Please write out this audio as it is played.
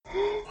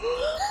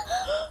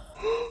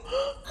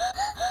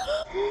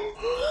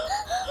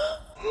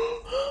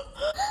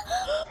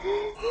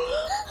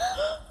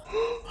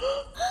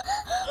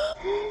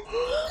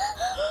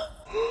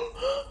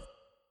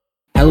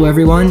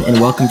everyone, and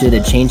welcome to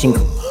the Changing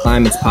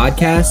Climates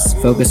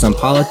podcast, focused on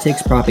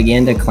politics,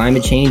 propaganda,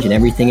 climate change, and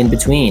everything in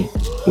between.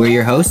 We're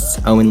your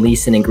hosts, Owen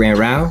Leeson and Grant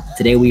Rao.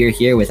 Today we are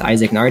here with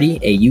Isaac Nardi,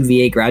 a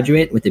UVA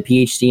graduate with a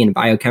PhD in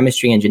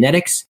biochemistry and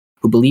genetics,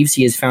 who believes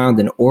he has found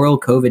an oral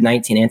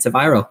COVID-19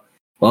 antiviral.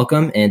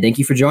 Welcome, and thank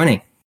you for joining.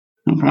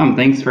 No problem.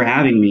 Thanks for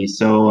having me.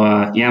 So,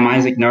 I'm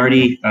Isaac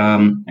Nardi.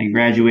 I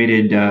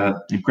graduated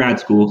grad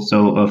school,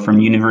 from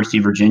University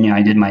of Virginia.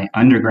 I did my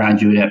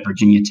undergraduate at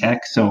Virginia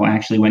Tech. So I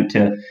actually went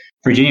to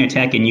Virginia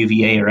Tech and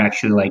UVA are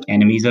actually like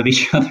enemies of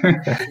each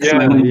other. So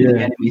I went to the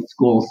enemy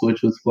schools,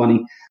 which was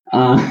funny.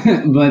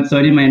 So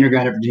I did my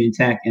undergrad at Virginia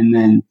Tech, and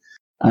then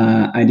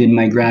I did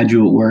my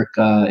graduate work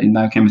in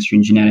biochemistry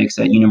and genetics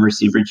at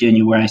University of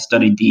Virginia, where I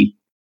studied the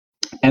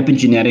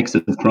epigenetics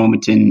of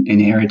chromatin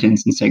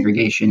inheritance and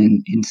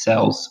segregation in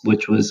cells,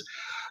 which was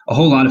a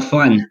whole lot of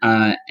fun.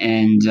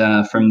 And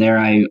from there,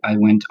 I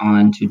went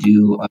on to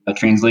do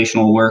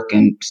translational work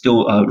and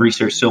still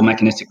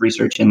mechanistic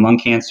research in lung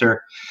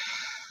cancer.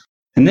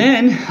 And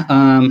then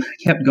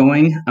kept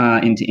going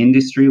into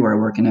industry, where I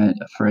work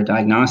for a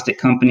diagnostic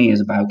company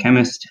as a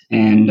biochemist.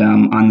 And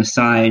on the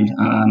side,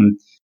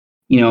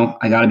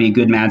 I got to be a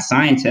good mad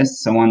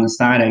scientist. So on the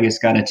side, I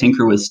just got to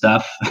tinker with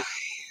stuff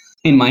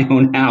in my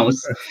own house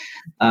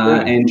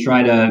and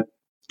try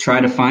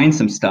to find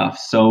some stuff.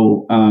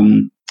 So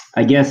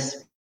I guess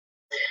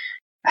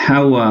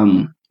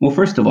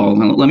first of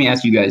all, let me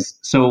ask you guys.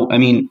 So,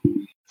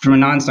 from a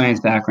non-science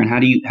background, how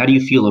do you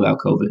feel about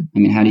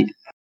COVID?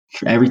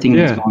 For everything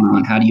that's going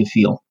on, how do you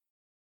feel?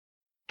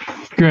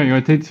 Grant, you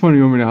want to take this one or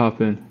you want me to hop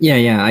in?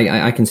 Yeah,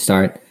 I can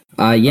start.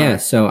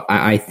 So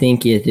I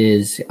think it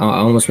is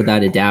almost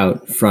without a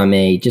doubt from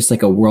a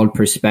world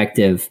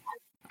perspective.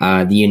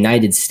 The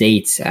United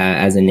States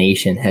as a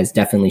nation has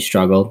definitely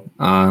struggled.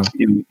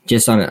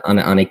 Just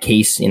on a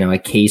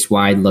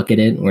case-wide look at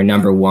it, we're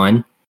number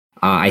one.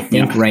 I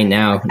think right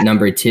now,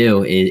 number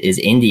two is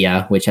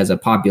India, which has a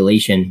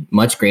population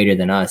much greater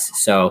than us.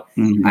 So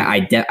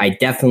I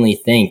definitely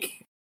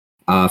think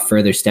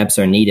further steps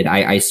are needed.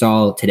 I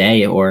saw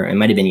today, or it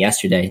might have been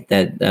yesterday,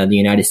 that the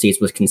United States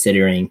was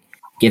considering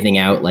giving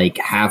out like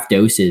half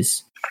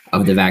doses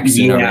of the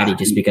vaccine already,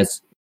 just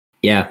because.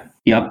 Yeah.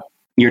 Yep.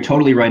 You're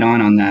totally right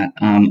on that.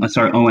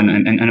 Sorry, Owen,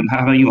 and how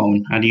about you,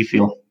 Owen? How do you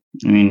feel?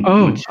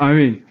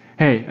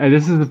 Hey,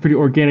 this is a pretty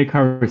organic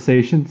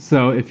conversation.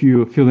 So if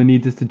you feel the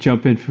need just to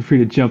jump in, feel free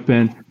to jump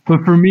in.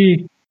 But for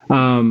me,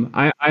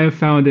 I have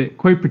found it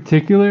quite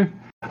particular.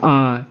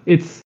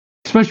 It's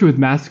especially with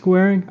mask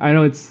wearing. I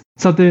know it's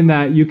something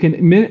that you can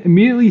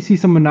immediately see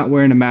someone not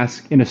wearing a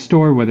mask in a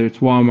store, whether it's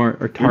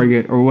Walmart or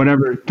Target or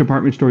whatever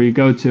department store you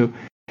go to.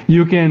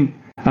 You can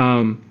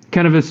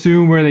kind of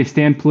assume where they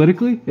stand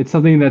politically. It's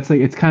something that's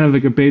it's kind of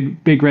like a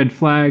big red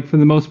flag for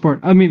the most part.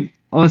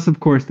 Unless of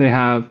course they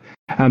have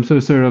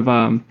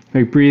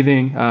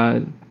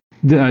breathing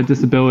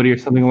disability or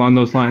something along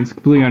those lines.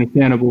 Completely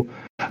understandable.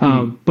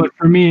 But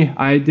for me,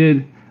 I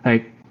did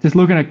just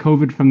looking at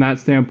COVID from that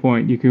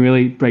standpoint, you can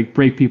really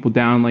break people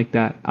down like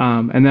that.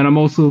 And then I'm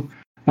also,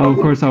 of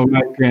course, I'll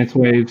ride Grant's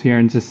waves here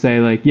and just say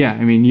the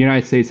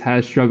United States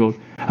has struggled,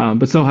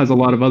 but so has a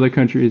lot of other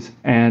countries.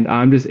 And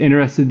I'm just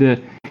interested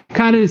to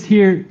kind of just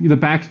hear the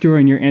backstory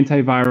on your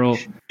antiviral,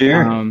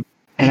 sure.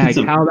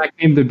 And how that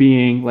came to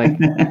being.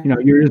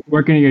 You're just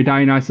working at your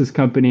diagnostics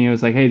company. And it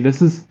was like, hey,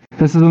 this is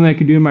something I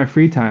could do in my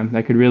free time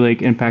that could really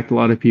impact a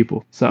lot of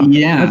people. So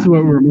that's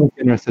what we're most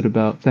interested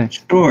about.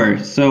 Thanks. Sure.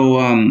 So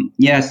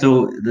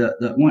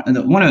the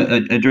want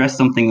to address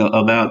something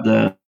about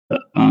the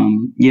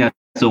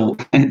So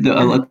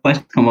the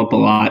question come up a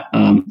lot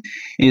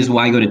is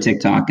why go to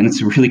TikTok, and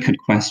it's a really good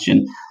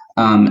question.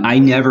 I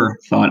never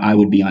thought I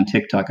would be on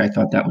TikTok. I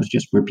thought that was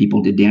just where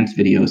people did dance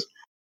videos.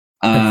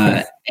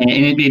 And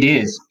it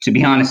is, to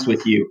be honest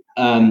with you.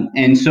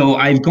 And so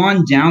I've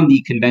gone down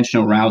the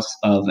conventional routes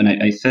of, and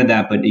I said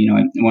that, but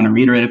I want to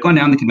reiterate, I've gone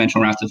down the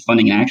conventional routes of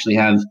funding. I actually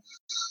have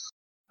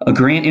a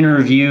grant in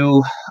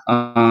review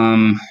at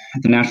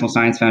the National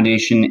Science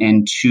Foundation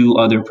and two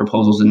other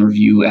proposals in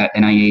review at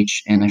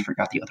NIH, and I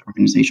forgot the other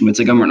organization, but it's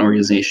a government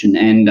organization.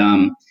 And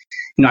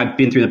I've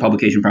been through the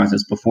publication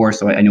process before,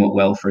 so I know it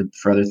well for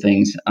other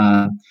things.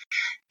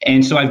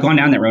 And so I've gone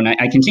down that road, and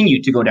I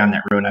continue to go down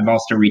that road. I've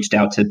also reached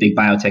out to big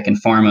biotech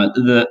and pharma.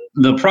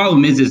 The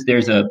problem is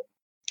there's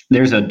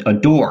a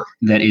door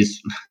that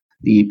is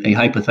a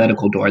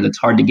hypothetical door that's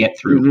hard to get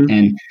through.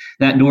 And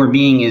that door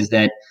being is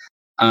that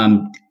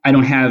I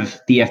don't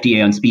have the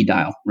FDA on speed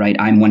dial, right?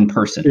 I'm one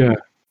person. Yeah.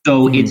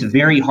 So it's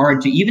very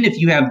hard to, even if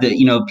you have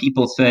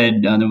people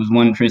said, there was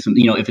one person,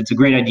 if it's a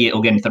great idea,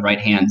 it'll get into the right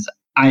hands.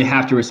 I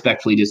have to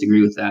respectfully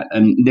disagree with that.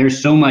 And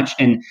there's so much,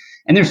 and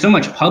there's so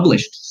much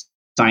published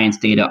science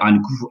data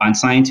on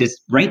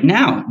scientists right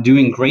now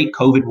doing great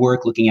COVID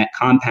work, looking at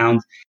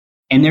compounds.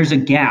 And there's a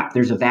gap,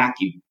 there's a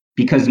vacuum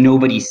because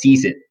nobody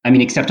sees it.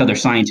 Except other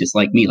scientists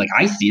like me.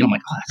 I see it, I'm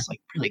like, oh, that's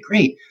really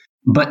great.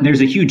 But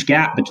there's a huge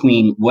gap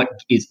between what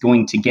is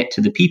going to get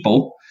to the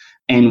people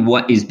and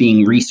what is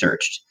being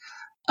researched.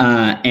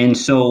 And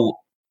so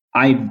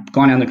I've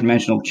gone down the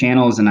conventional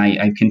channels and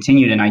I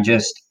continued, and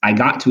I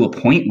got to a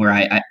point where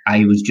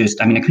I was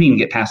just, I mean, I couldn't even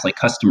get past like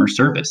customer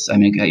service. I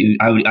mean,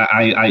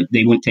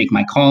 they wouldn't take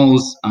my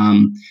calls.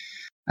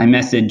 I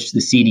messaged the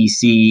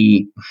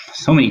CDC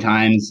so many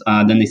times.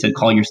 Then they said,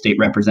 call your state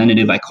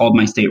representative. I called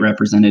my state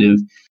representative.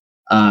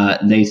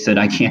 They said,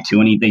 I can't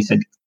do any. They said,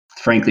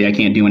 frankly, I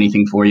can't do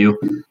anything for you.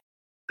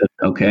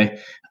 Okay.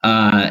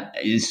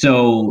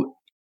 So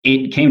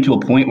it came to a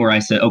point where I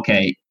said,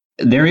 okay,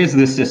 there is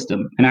this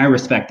system, and I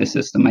respect the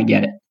system. I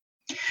get it.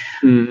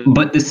 Mm-hmm.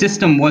 But the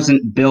system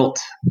wasn't built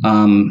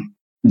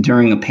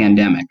during a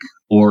pandemic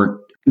or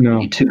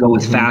to go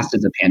as fast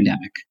as a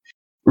pandemic,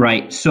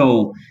 right?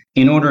 So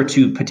in order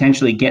to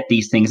potentially get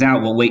these things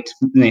out, we'll wait.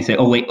 And they say,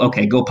 oh, wait,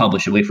 okay, go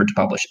publish it. Wait for it to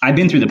publish. I've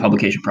been through the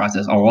publication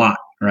process a lot,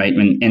 right?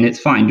 And it's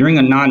fine. During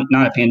not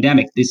a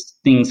pandemic, these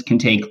things can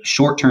take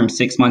short-term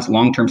 6 months,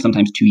 long-term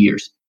sometimes 2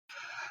 years.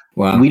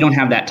 Wow. We don't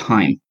have that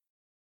time.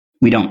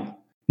 We don't.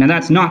 Now,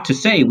 that's not to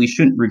say we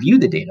shouldn't review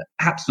the data.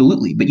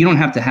 Absolutely. But you don't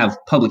have to have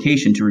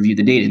publication to review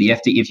the data. The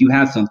FDA, if you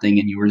have something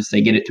and you were to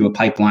say get it through a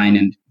pipeline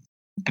and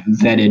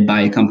vetted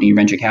by a company or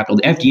venture capital,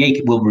 the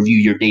FDA will review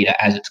your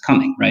data as it's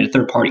coming, right? A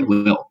third party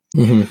will.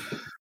 Mm-hmm.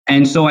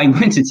 And so I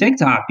went to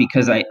TikTok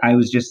because I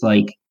was just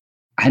like,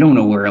 I don't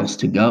know where else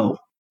to go.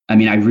 I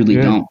mean, I really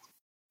don't.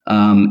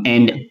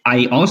 And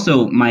I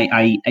also,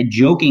 I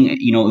joking, it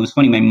was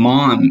funny. My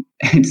mom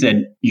had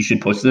said, you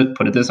should put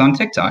this on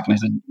TikTok. And I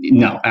said,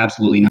 no,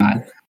 absolutely not.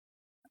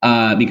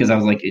 Because I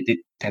was like,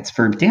 that's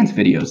for dance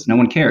videos. No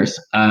one cares.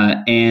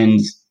 And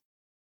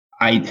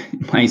I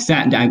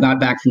got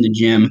back from the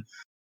gym,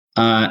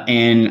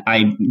 and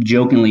I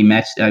jokingly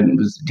I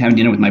was having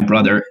dinner with my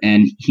brother,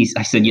 and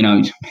I said,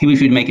 maybe we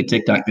should make a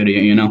TikTok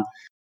video,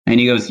 and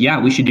he goes, yeah,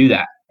 we should do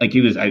that. Like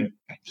I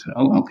said,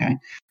 oh, okay.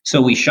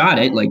 So we shot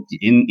it like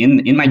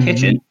in my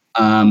kitchen.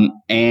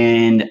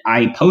 And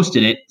I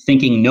posted it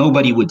thinking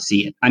nobody would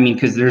see it. I mean,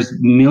 because there's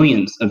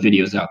millions of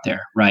videos out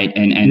there, right?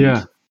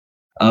 And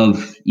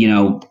of,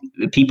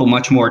 people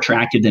much more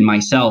attractive than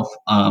myself,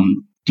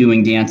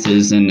 doing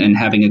dances and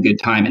having a good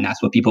time. And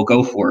that's what people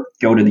go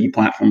to the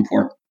platform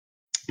for.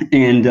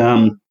 And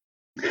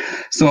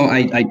so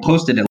I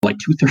posted at like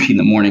 2:30 in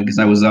the morning because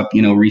I was up,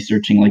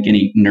 researching like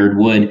any nerd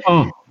would.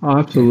 Oh,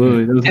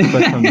 absolutely. That was the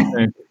best time to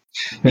say.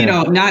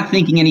 Yeah. Not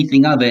thinking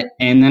anything of it.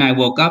 And then I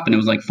woke up and it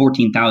was like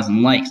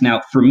 14,000 likes.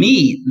 Now, for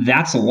me,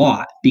 that's a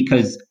lot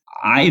because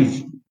I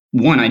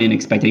didn't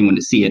expect anyone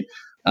to see it.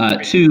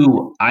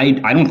 Two, I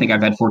don't think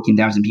I've had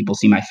 14,000 people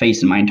see my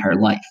face in my entire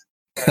life.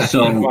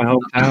 So my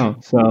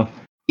hometown. So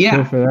yeah,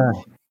 go for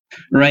that.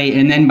 Right.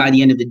 And then by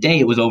the end of the day,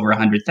 it was over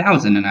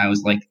 100,000. And I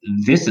was like,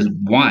 this is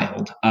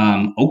wild.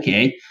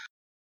 Okay.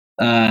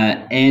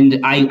 And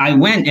I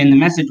went, and the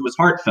message was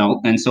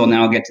heartfelt. And so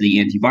now I'll get to the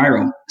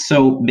antiviral.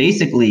 So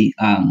basically,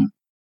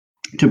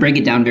 to break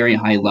it down very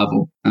high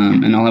level,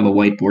 and I'll have a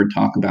whiteboard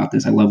talk about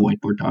this. I love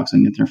whiteboard talks. I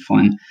think they're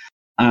fun.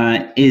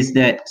 Is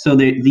that so?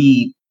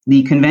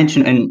 The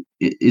convention, and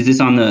is this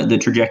on the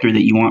trajectory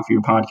that you want for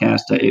your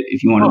podcast?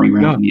 If you want to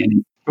reroute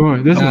me.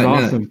 Sure, this is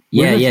awesome.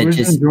 Yeah, we're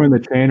just enjoying the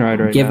train ride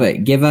right now.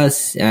 Give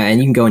us, and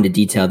you can go into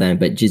detail then,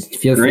 but just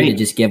feel free to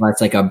just give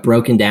us like a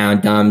broken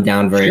down, dumbed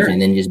down version,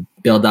 and then just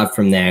build up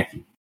from there.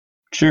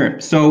 Sure.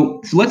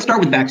 So let's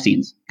start with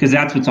vaccines because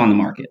that's what's on the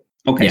market.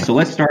 Okay, so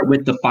let's start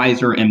with the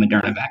Pfizer and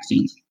Moderna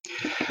vaccines.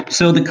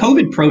 So the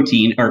COVID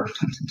protein, or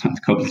not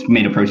the COVID,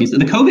 made of proteins, the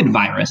COVID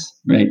virus,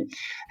 right,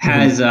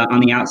 has on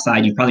the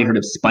outside, you've probably heard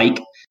of spike.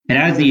 It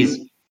has these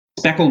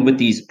speckled with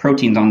these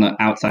proteins on the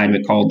outside of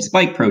it called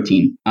spike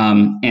protein.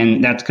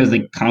 And that's because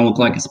they kind of look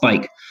like a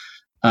spike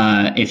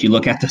if you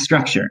look at the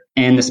structure.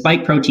 And the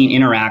spike protein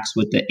interacts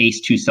with the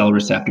ACE2 cell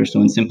receptor.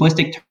 So in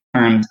simplistic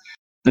terms,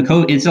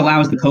 it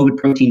allows the COVID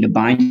protein to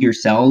bind to your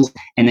cells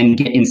and then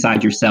get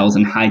inside your cells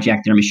and hijack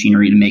their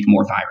machinery to make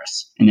more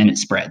virus. And then it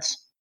spreads.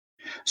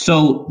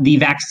 So the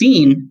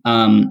vaccine,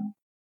 the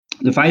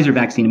Pfizer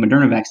vaccine and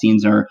Moderna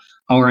vaccines are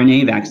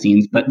RNA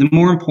vaccines, but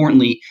more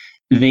importantly,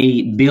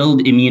 they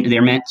build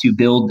they're meant to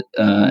build,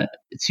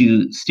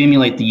 to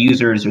stimulate the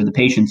user's or the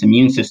patient's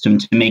immune system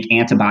to make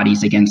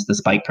antibodies against the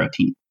spike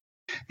protein.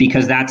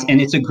 Because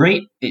it's a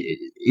great,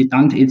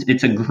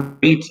 it's a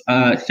great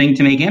thing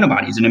to make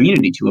antibodies and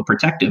immunity to, a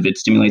protective. It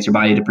stimulates your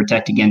body to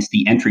protect against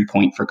the entry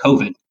point for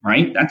COVID,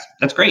 right?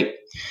 That's great.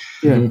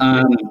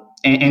 Yeah.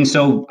 And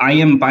so I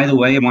am, by the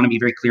way, I want to be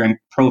very clear, I'm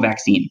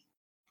pro-vaccine.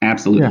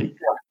 Absolutely.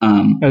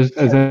 Yeah.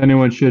 As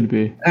anyone should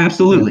be.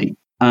 Absolutely.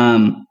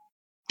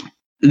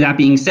 That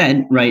being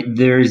said, right,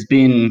 there's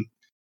been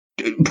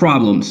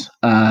problems.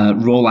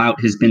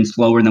 Rollout has been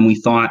slower than we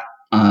thought.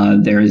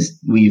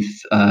 We've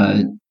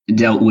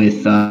dealt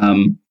with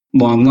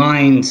long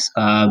lines.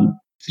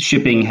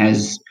 Shipping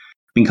has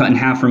been cut in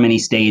half for many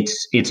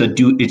states. It's a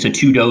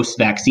 2-dose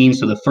vaccine.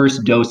 So the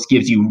first dose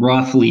gives you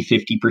roughly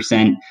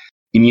 50%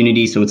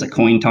 immunity. So it's a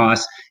coin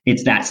toss.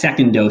 It's that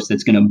second dose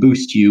that's going to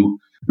boost you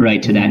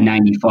right to that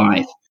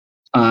 95.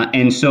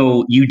 And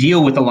so you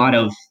deal with a lot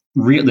of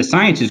the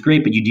science is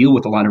great, but you deal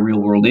with a lot of real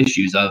world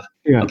issues of,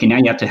 okay, now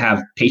you have to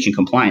have patient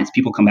compliance.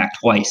 People come back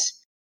twice.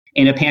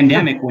 In a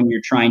pandemic, when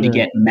you're trying to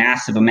get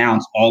massive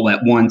amounts all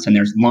at once and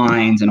there's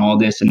lines and all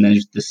this and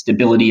there's the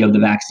stability of the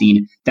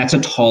vaccine, that's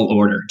a tall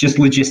order, just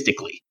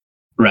logistically,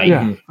 right?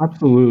 Yeah,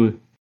 absolutely.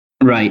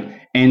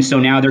 Right. And so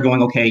now they're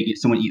going, okay,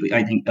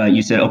 I think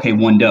you said, okay,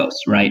 1 dose,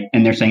 right?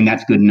 And they're saying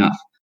that's good enough.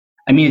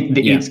 I mean,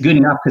 it's good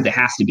enough because it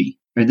has to be.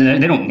 Or they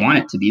don't want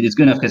it to be. It's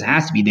good enough because it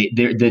has to be.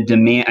 The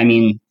demand, I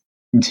mean,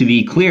 to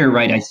be clear,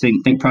 right, I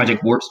think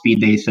Project Warp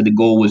Speed, they said the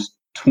goal was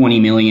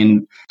 20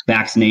 million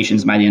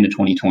vaccinations by the end of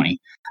 2020.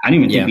 I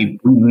don't even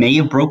think we may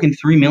have broken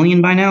 3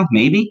 million by now,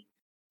 maybe.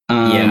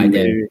 I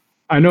did.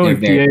 I know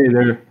in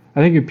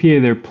PA,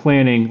 they're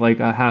planning like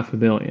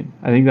 500,000.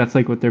 I think that's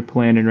like what they're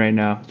planning right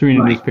now. I was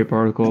reading a newspaper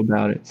article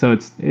about it. So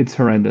it's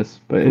horrendous.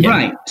 But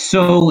right.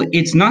 So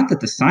it's not that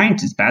the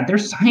science is bad. Their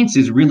science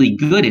is really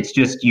good. It's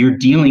just you're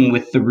dealing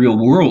with the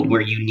real world where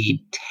you need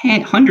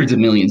hundreds of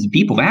millions of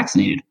people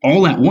vaccinated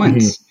all at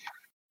once. Mm-hmm.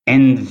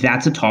 And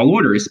that's a tall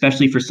order,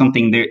 especially for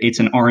something there. It's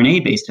an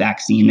RNA-based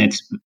vaccine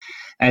that's,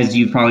 as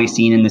you've probably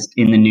seen in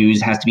the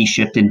news, has to be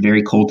shipped in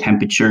very cold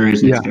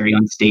temperatures and it's very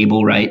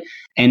unstable, right?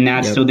 And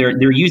that's so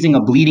they're using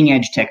a bleeding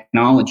edge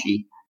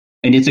technology,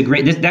 and it's a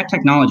great that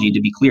technology,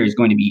 to be clear, is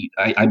going to be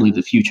I believe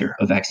the future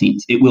of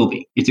vaccines. It will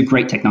be. It's a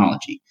great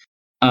technology,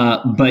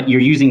 but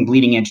you're using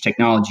bleeding edge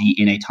technology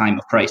in a time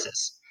of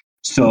crisis,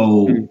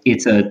 so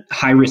it's a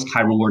high risk,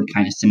 high reward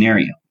kind of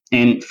scenario.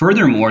 And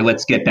furthermore,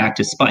 let's get back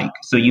to spike.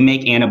 So you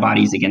make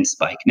antibodies against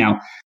spike. Now,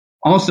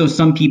 also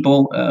some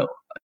people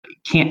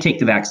can't take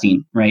the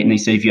vaccine, right? And they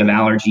say if you have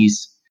allergies,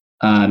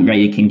 right,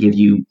 it can give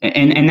you,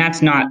 and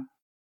that's not,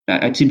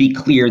 to be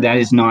clear, that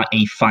is not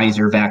a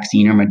Pfizer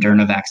vaccine or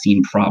Moderna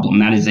vaccine problem.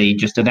 That is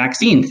just a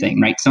vaccine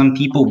thing, right? Some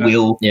people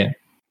will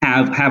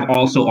have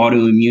also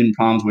autoimmune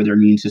problems where their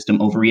immune system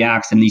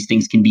overreacts, and these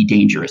things can be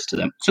dangerous to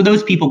them. So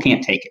those people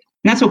can't take it,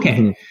 and that's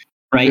okay,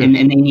 right? Yeah.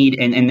 And they need,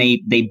 and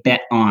they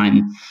bet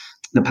on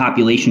the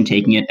population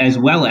taking it, as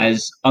well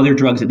as other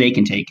drugs that they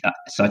can take,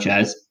 such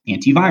as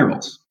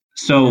antivirals.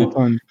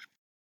 So,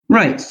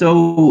 right.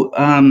 So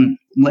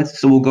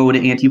we'll go to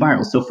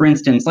antivirals. So for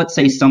instance, let's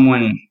say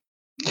someone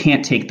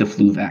can't take the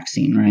flu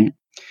vaccine, right?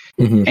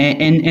 Mm-hmm.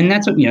 And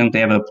that's what, they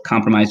have a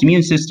compromised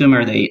immune system,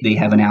 or they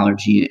have an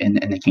allergy and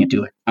they can't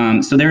do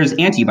it. So there's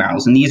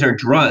antivirals, and these are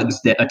drugs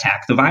that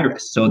attack the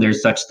virus. So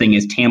there's such thing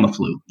as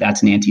Tamiflu.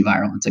 That's an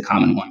antiviral. It's a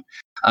common one.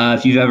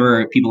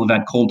 If people have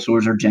had cold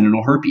sores or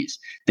genital herpes,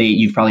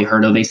 you've probably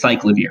heard of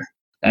acyclovir.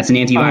 That's an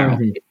antiviral.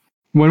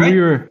 When we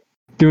were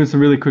doing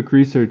some really quick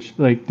research,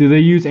 like, do they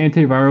use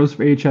antivirals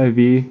for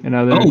HIV and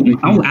other?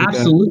 Oh,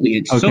 absolutely!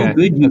 It's so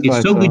good.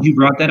 It's so good you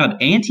brought that up.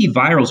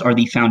 Antivirals are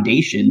the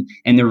foundation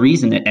and the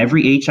reason that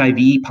every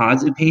HIV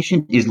positive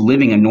patient is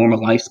living a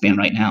normal lifespan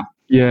right now.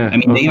 Yeah, I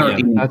mean, they are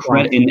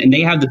incredible, and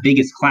they have the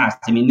biggest class.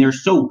 I mean, they're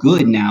so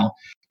good now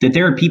that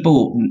there are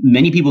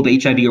many people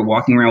with HIV are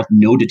walking around with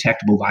no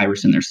detectable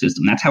virus in their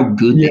system. That's how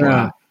good they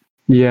are.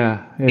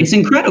 Yeah, it's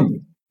incredible.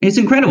 It's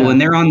incredible, and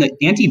they're on the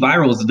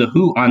antivirals. The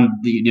WHO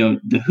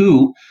the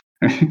WHO,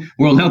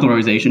 World Health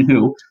Organization.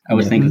 WHO. I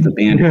always think of the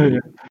band.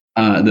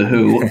 The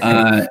WHO.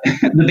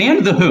 The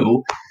band The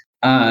WHO.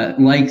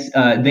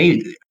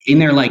 They in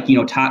their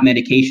top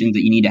medications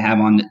that you need to have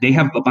on. They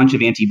have a bunch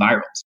of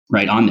antivirals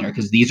right on there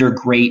because these are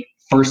great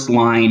first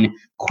line,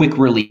 quick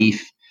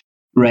relief,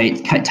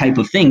 right type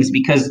of things.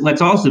 Because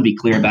let's also be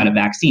clear about a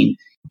vaccine.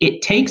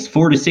 It takes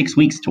 4 to 6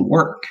 weeks to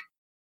work.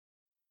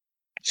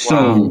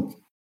 So.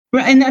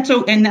 Right, and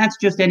that's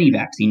just any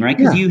vaccine, right?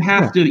 Because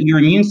your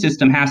immune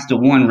system has to,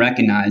 one,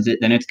 recognize it,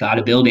 then it's got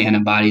to build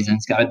antibodies, and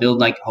it's got to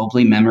build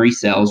hopefully memory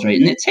cells, right?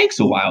 And it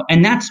takes a while,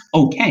 and that's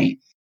okay.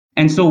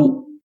 And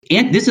so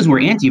this is where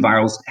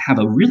antivirals have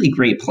a really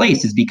great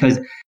place, is because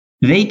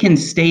they can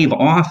stave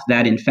off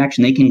that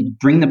infection. They can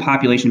bring the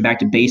population back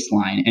to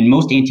baseline, and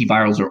most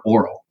antivirals are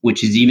oral,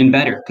 which is even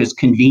better because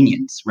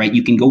convenience, right?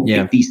 You can go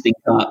pick these things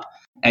up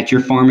at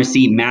your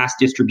pharmacy, mass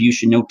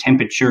distribution, no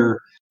temperature,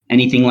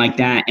 anything like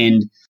that,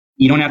 and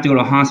you don't have to go to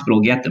a hospital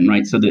to get them,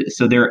 right?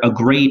 So they're a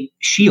great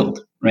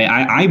shield, right?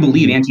 I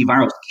believe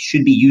antivirals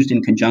should be used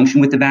in conjunction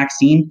with the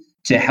vaccine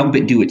to help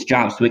it do its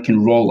job so it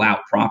can roll out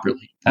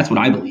properly. That's what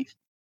I believe.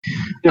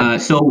 Yeah.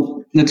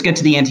 So let's get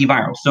to the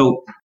antiviral.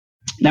 So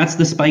that's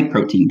the spike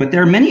protein, but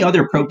there are many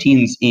other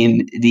proteins in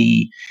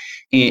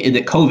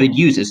that COVID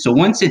uses. So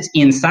once it's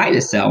inside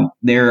a cell,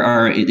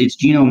 its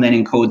genome then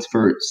encodes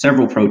for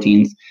several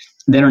proteins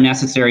that are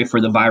necessary for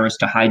the virus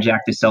to hijack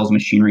the cell's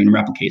machinery and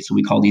replicate. So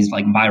we call these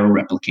viral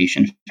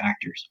replication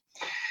factors.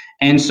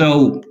 And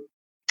so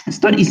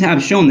studies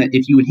have shown that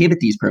if you inhibit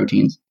these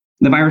proteins,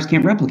 the virus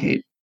can't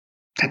replicate.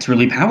 That's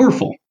really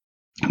powerful,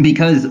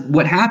 because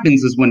what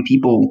happens is when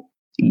people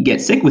get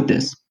sick with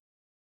this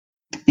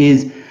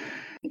is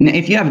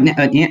if you have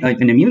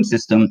an immune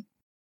system,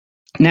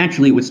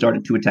 naturally it would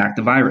start to attack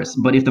the virus.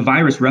 But if the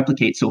virus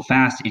replicates so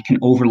fast, it can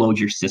overload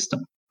your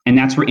system. And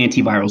that's where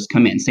antivirals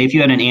come in. Say if you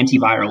had an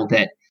antiviral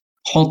that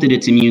halted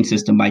its immune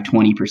system by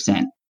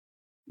 20%,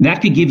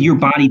 that could give your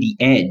body the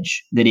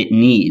edge that it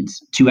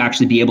needs to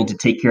actually be able to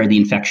take care of the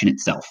infection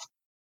itself,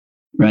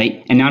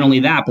 right? And not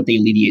only that, but they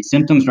alleviate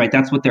symptoms, right?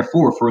 That's what they're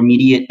for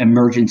immediate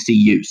emergency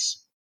use.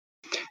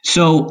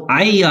 So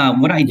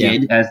what I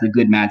did as the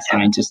good mad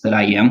scientist that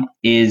I am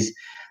is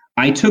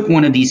I took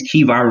one of these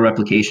key viral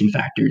replication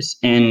factors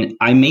and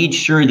I made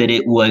sure that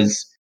it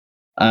was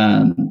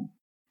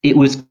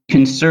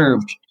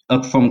conserved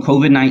up from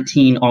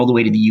COVID-19 all the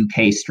way to the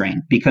UK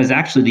strain, because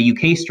actually the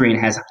UK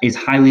strain is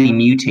highly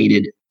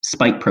mutated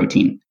spike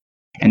protein,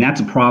 and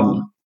that's a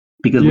problem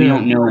because we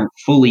don't know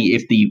fully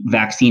if the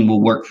vaccine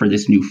will work for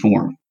this new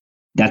form.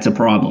 That's a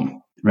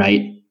problem,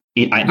 right?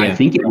 I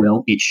think it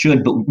will, it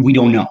should, but we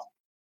don't know.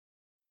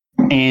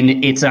 And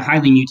it's a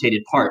highly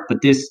mutated part,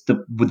 but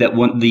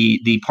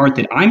the part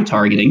that I'm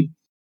targeting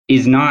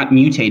is not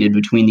mutated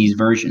between these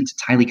versions.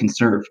 It's highly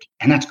conserved,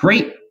 and that's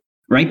great,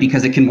 right?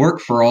 Because it can work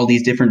for all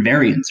these different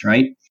variants,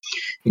 right?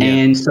 Yeah.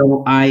 And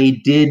so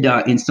I did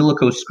in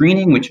silico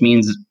screening, which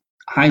means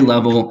high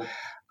level.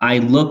 I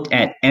looked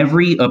at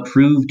every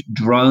approved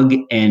drug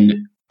and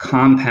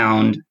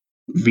compound,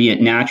 be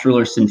it natural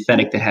or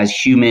synthetic, that has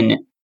human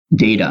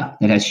data,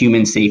 that has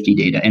human safety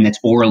data, and that's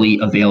orally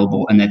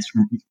available, and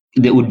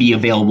that would be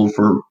available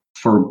for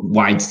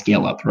wide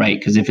scale up, right?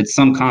 Because if it's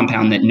some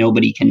compound that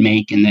nobody can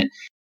make and that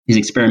is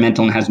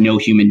experimental and has no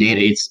human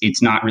data,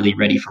 it's not really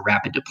ready for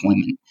rapid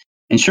deployment.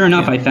 And sure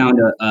enough, I found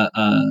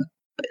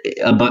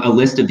a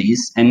list of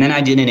these, and then I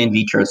did an in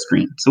vitro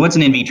screen. So what's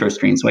an in vitro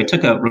screen? So I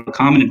took a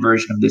recombinant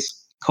version of this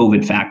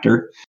COVID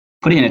factor,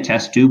 put it in a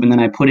test tube, and then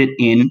I put it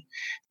in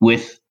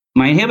with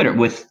my inhibitor,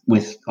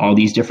 with all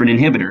these different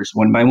inhibitors,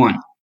 one by one.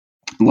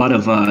 A lot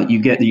of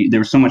there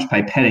was so much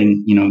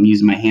pipetting, I'm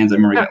using my hands.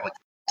 I'm already got like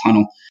a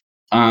tunnel.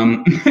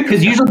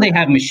 Because usually they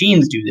have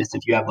machines do this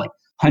if you have like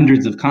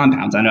hundreds of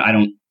compounds. I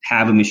don't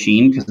have a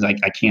machine because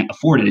I can't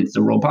afford it. It's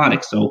a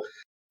robotic. So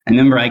I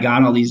remember I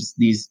got all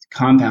these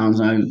compounds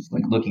and I was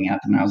like looking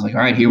at them and I was like,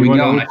 all right, here we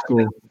go.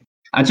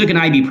 I took an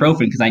ibuprofen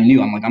because I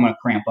knew I'm going to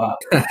cramp up.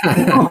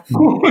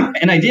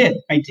 And I did.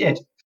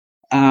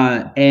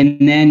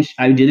 And then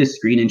I did a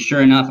screen, and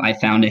sure enough, I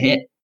found a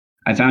hit.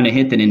 I found a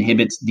hit that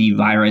inhibits the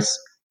virus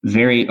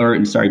the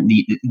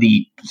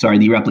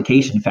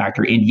replication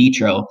factor in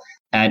vitro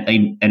at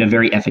a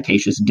very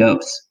efficacious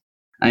dose.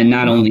 And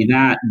not only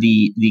that,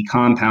 the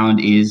compound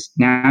is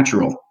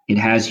natural. It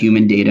has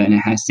human data and it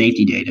has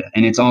safety data,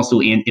 and it also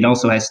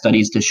has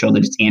studies to show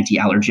that it's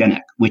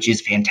anti-allergenic, which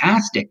is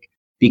fantastic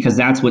because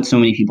that's what so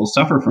many people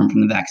suffer from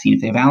the vaccine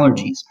if they have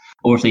allergies,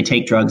 or if they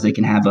take drugs, they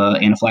can have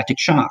an anaphylactic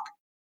shock.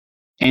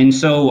 And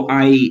so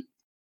I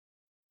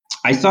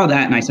saw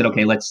that and I said,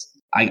 okay,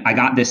 I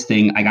got this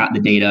thing, I got the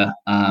data,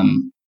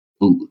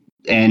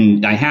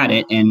 and I had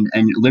it, and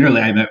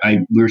literally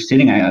we were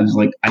sitting, I was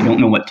like, I don't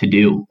know what to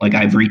do. Like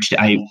I've reached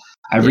out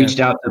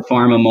to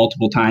pharma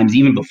multiple times,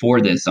 even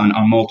before this, on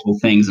multiple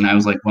things, and I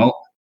was like, well,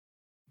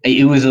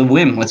 it was a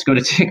whim. Let's go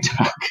to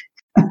TikTok.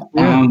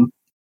 Yeah.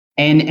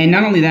 And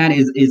not only that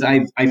is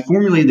I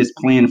formulated this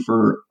plan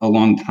for a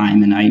long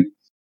time, and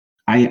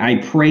I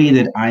pray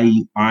that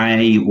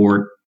I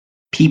or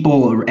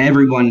people or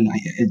everyone,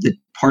 the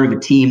part of a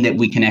team, that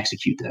we can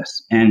execute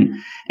this. And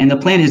the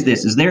plan is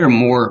this: is there are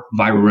more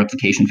viral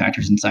replication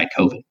factors inside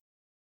COVID,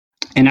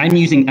 and I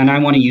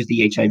want to use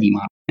the HIV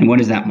model. And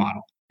what is that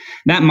model?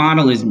 That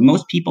model is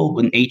most people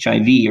with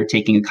HIV are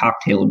taking a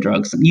cocktail of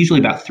drugs, usually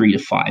about 3 to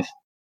 5.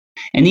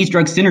 And these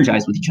drugs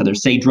synergize with each other.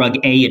 Say drug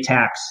A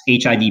attacks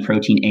HIV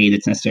protein A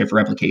that's necessary for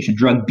replication.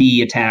 Drug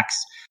B attacks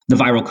the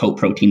viral coat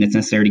protein that's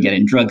necessary to get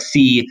in. Drug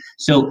C.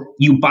 So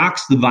you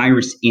box the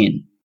virus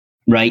in,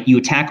 right? You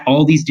attack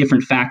all these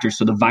different factors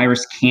so the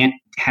virus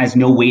has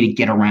no way to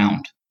get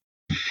around.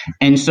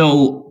 And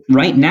so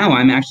right now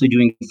I'm actually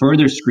doing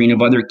further screen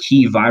of other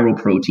key viral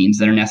proteins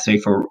that are necessary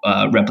for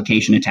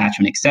replication,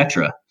 attachment,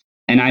 etc.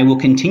 And I will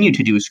continue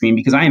to do a screen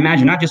because I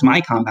imagine not just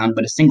my compound,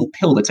 but a single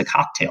pill that's a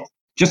cocktail.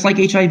 Just like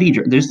HIV,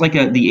 there's like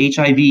the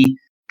HIV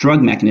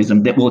drug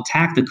mechanism that will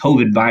attack the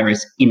COVID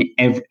virus in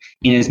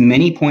as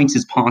many points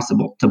as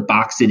possible to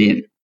box it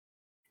in.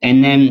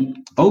 And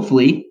then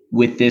hopefully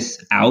with this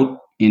out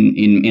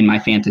in my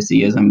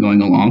fantasy as I'm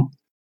going along,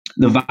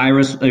 the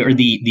virus or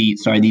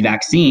the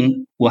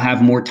vaccine will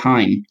have more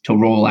time to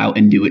roll out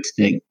and do its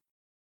thing.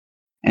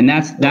 And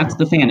that's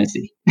the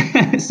fantasy.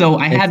 So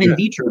I have in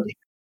vitro data.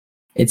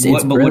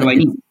 But what do I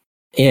need?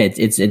 Yeah,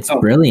 it's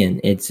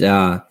brilliant. It's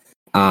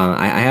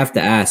I have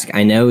to ask,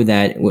 I know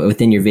that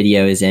within your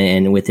videos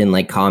and within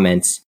like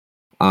comments,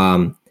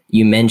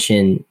 you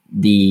mentioned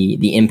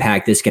the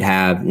impact this could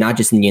have, not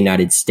just in the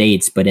United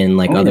States, but in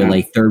like other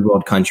like third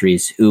world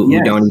countries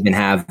who don't even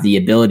have the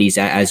abilities,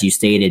 as you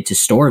stated, to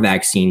store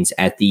vaccines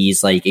at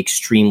these like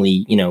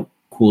extremely,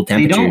 cool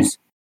temperatures.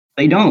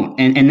 They don't.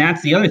 And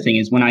that's the other thing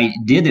is when I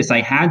did this,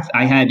 I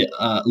had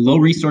low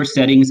resource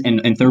settings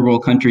and third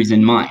world countries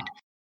in mind.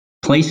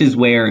 Places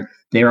where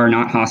there are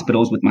not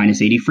hospitals with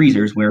 -80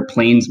 freezers, where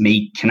planes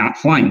cannot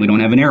fly and we don't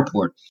have an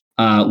airport,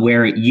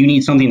 where you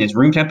need something that's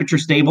room temperature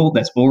stable,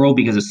 that's oral,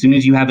 because as soon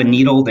as you have a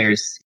needle,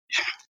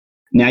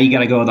 now you got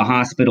to go to the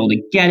hospital to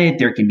get it.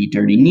 There can be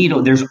dirty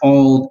needle.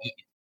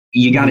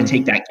 You got to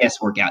take that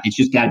guesswork out. It's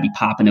just got to be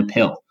popping a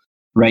pill,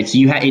 right? So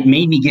it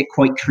made me get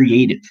quite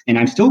creative, and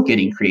I'm still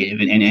getting creative,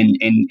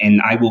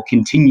 and I will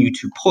continue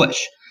to push.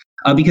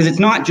 because it's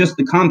not just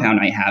the compound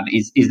I have,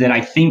 is that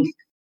I think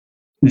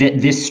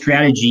that this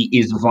strategy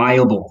is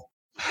viable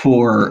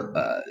for,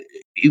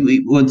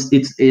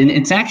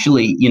 it's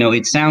actually,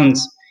 it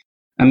sounds,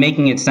 I'm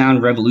making it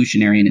sound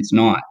revolutionary, and it's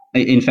not.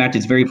 In fact,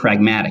 it's very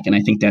pragmatic, and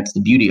I think that's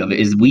the beauty of it,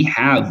 is we've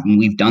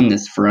done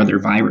this for other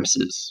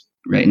viruses,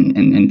 right,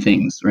 and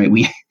things, right?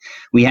 We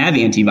have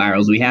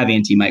antivirals, we have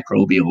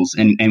antimicrobials,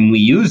 and we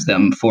use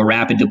them for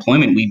rapid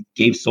deployment. We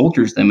gave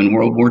soldiers them in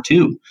World War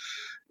II,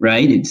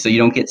 right? And so you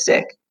don't get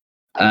sick.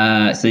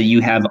 So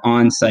you have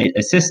on-site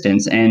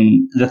assistance,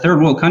 and the third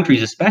world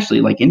countries,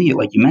 especially like India,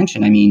 like you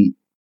mentioned, I mean,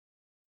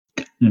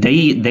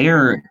 they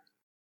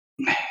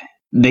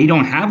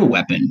don't have a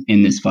weapon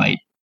in this fight,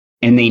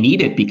 and they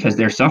need it because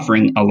they're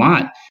suffering a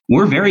lot.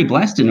 We're very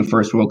blessed in a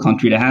first world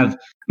country to have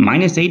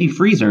 -80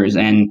 freezers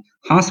and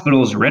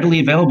hospitals readily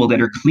available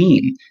that are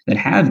clean, that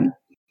have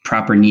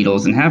proper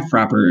needles and have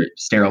proper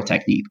sterile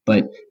technique.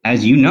 But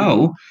as you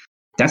know,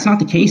 that's not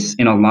the case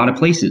in a lot of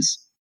places.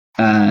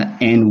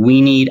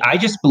 And I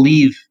just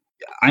believe,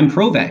 I'm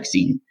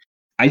pro-vaccine.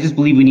 I just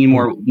believe we need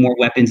more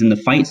weapons in the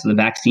fight so the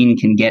vaccine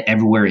can get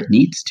everywhere it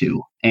needs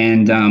to.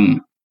 And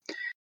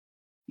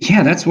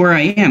yeah, that's where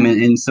I am.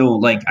 And so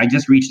like, I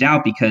just reached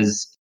out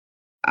because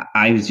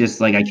I was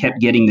just like, I kept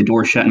getting the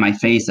door shut in my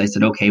face. I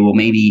said, okay, well,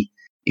 maybe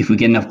if we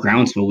get enough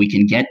groundswell, we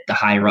can get the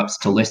higher ups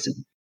to listen.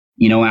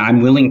 I'm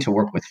willing to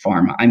work with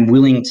pharma. I'm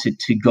willing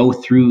to go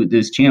through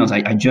those channels.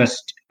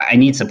 I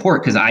need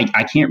support because I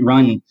can't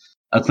run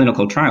a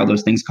clinical trial.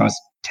 Those things cost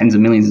tens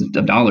of millions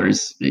of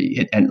dollars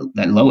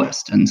at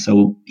lowest. And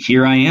so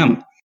here I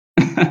am.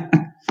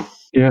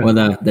 Yeah. Well,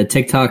 the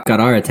TikTok got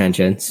our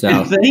attention. So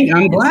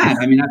I'm glad.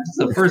 I mean, that's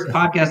the first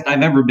podcast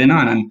I've ever been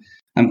on.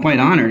 I'm quite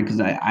honored because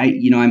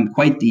I'm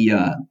quite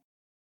the,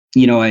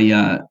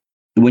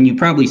 when you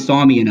probably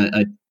saw me in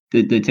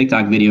the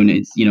TikTok video, and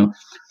it's,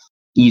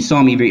 you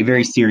saw me very,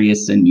 very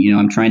serious, and,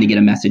 I'm trying to get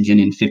a message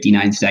in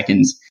 59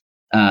 seconds.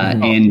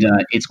 And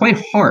it's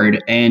quite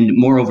hard. And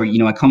moreover,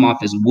 I come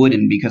off as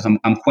wooden because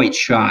I'm quite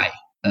shy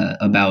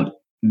about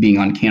being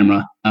on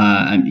camera.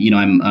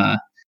 I'm a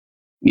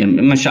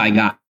shy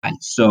guy.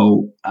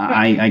 So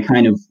I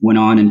kind of went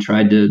on and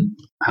tried to,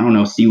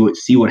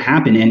 see what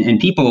happened. And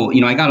people,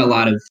 I got a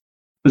lot of,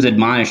 was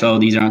admonished, oh,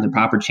 these aren't the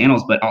proper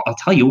channels. But I'll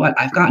tell you what,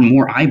 I've gotten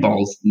more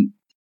eyeballs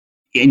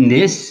in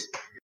this,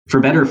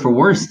 for better or for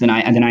worse, than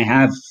I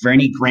have for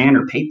any grant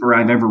or paper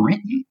I've ever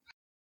written.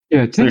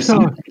 Yeah,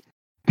 TikTok.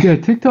 Yeah,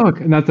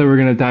 TikTok. Not that we're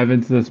gonna dive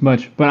into this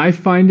much, but I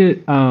find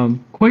it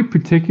quite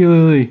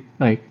particularly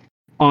like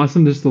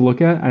awesome just to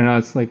look at. I know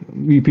it's like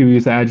people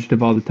use the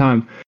adjective all the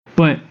time,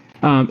 but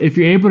if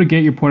you're able to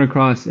get your point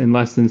across in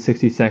less than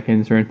 60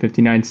 seconds or in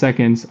 59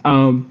 seconds,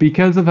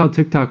 because of how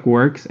TikTok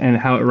works and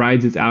how it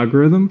rides its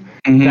algorithm,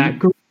 that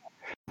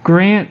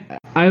Grant,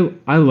 I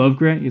love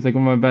Grant. He's like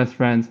one of my best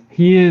friends.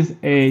 He is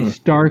a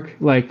stark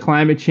like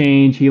climate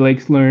change. He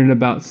likes learning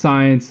about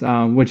science,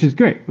 which is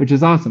great, which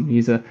is awesome.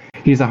 He's a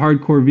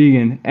hardcore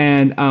vegan,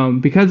 and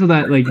because of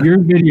that, like your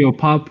video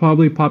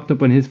probably popped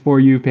up on his For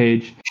You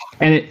page,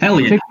 and hell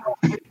yeah.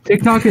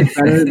 TikTok is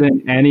better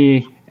than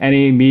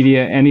any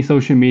media, any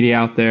social media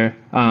out there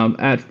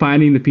at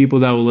finding the people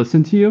that will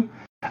listen to you,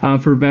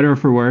 for better or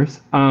for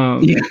worse.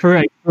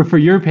 For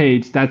your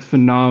page, that's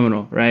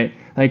phenomenal, right?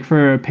 Like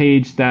for a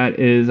page that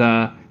is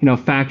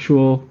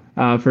factual,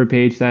 for a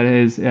page that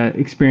is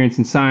experience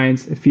in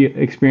science,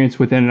 experience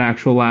within an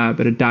actual lab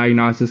at a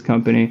diagnosis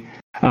company,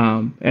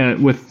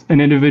 and with an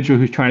individual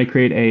who's trying to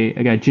create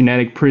a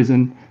genetic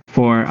prison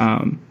for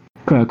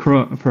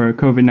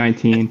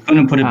COVID-19.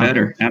 Couldn't put it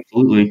better.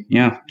 Absolutely,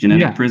 yeah,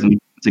 genetic prison.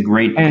 It's a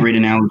great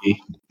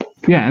analogy.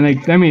 Yeah,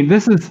 and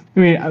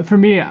for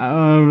me,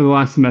 over the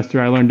last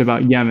semester, I learned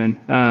about Yemen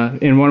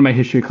in one of my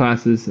history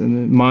classes.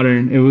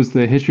 It was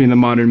the history of the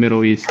modern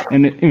Middle East,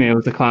 and it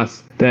was a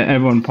class that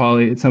everyone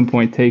probably at some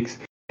point takes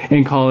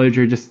in college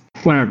or just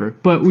whatever.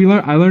 But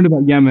I learned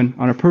about Yemen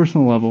on a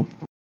personal level,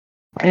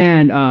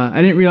 and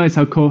I didn't realize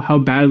how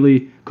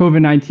badly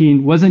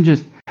COVID-19 wasn't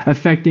just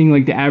affecting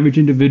like the average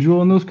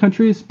individual in those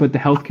countries, but the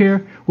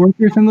healthcare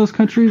workers in those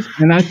countries,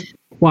 and that's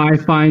why I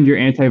find your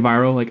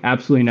antiviral like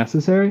absolutely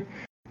necessary.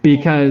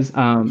 Because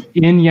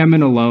in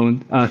Yemen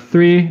alone,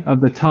 3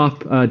 of the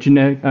top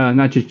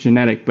not just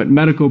genetic, but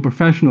medical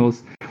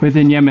professionals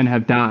within Yemen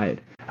have died.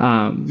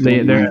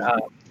 They're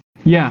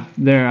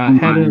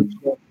head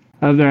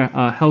of their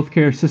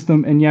healthcare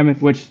system in Yemen,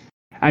 which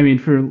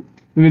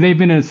they've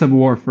been in a civil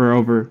war for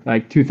over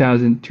like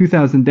 2,000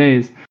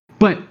 days.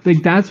 But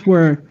like that's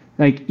where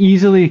like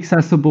easily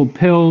accessible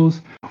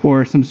pills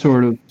or some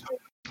sort of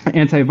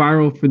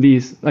antiviral for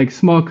these like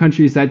small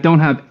countries that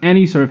don't have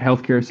any sort of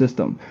healthcare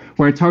system,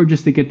 where it's hard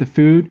just to get the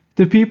food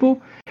to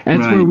people.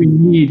 That's where we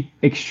need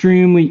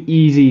extremely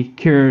easy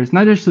cures,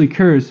 not just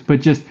cures,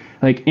 but just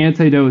like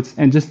antidotes,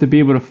 and just to be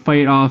able to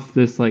fight off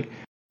this like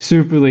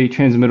superly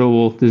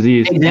transmittable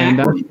disease.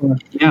 Exactly. And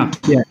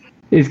that's,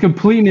 it's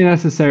completely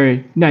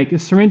necessary. Like a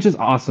syringe is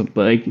awesome,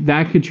 but like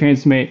that could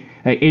transmit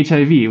like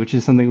HIV, which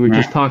is something we were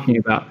just talking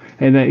about,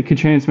 and that it could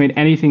transmit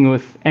anything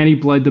with any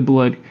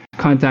blood-to-blood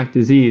contact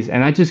disease,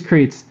 and that just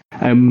creates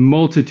a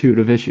multitude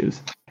of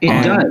issues. It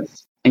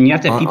does. And you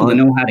have to have people that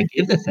know how to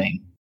give the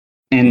thing.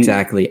 And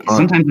exactly.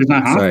 Sometimes there's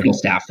not hospital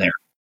staff there.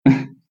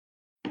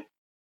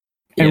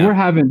 And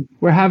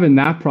we're having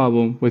that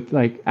problem with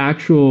like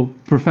actual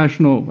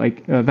professional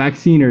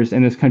vacciners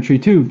in this country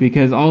too,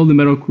 because all the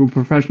medical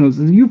professionals,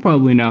 as you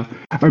probably know,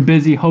 are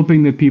busy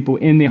helping the people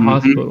in the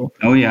hospital.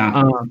 Oh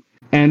yeah.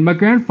 And my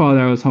grandfather,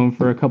 I was home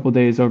for a couple of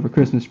days over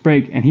Christmas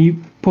break, and he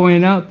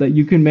pointed out that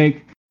you can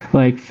make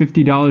like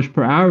 $50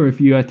 per hour if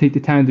you take the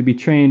time to be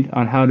trained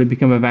on how to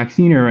become a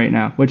vacciner right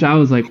now. Which I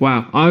was like,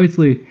 wow.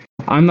 Obviously,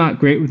 I'm not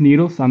great with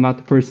needles, so I'm not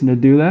the person to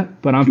do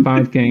that, but I'm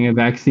fine with getting a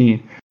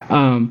vaccine.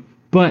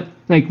 But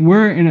like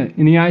we're in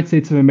the United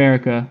States of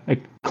America,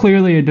 like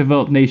clearly a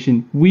developed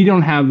nation. We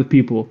don't have the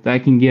people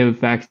that can give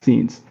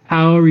vaccines.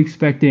 How are we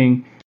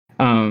expecting,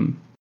 Yemen,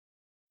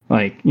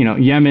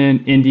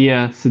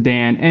 India,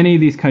 Sudan, any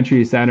of these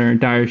countries that are in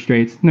dire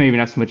straits? Not even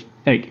as much.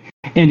 Like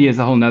India is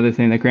a whole nother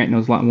thing that Grant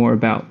knows a lot more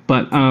about.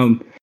 But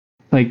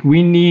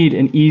we need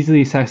an easily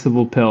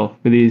accessible pill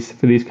for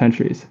these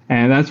countries,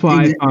 and that's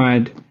why I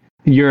find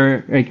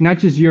not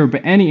just Europe,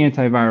 but any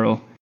antiviral.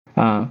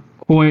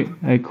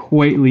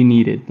 Quitely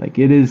needed. Like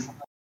it's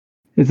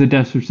a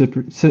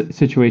desperate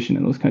situation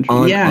in those countries.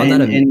 On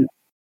that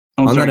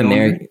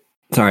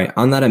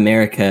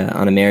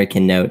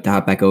American note, to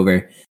hop back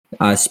over.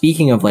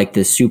 Speaking of like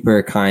the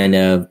super kind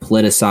of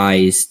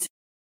politicized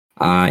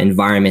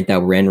environment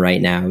that we're in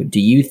right now, do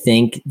you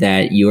think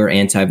that your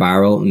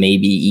antiviral may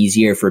be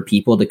easier for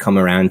people to come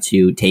around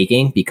to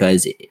taking?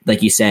 Because,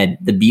 like you said,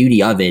 the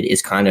beauty of it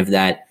is kind of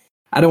that.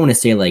 I don't want to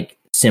say like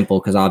simple,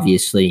 because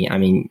obviously, I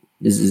mean,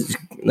 this is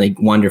like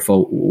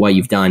wonderful what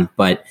you've done,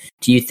 but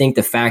do you think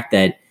the fact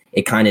that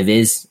it kind of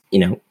is,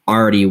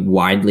 already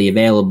widely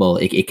available,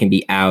 it can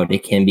be out,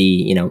 it can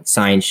be,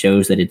 science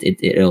shows that it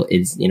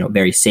is,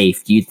 very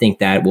safe. Do you think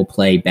that will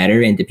play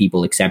better into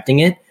people accepting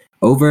it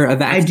over a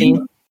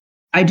vaccine?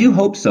 I do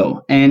hope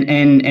so.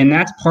 And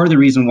that's part of the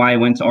reason why I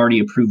went to already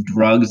approved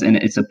drugs, and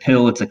it's a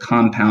pill, it's a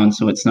compound,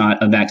 so it's not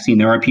a vaccine.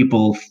 There are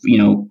people,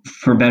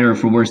 for better or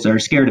for worse, that are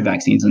scared of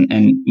vaccines,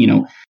 and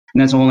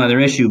that's a whole other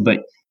issue.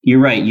 But you're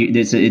right.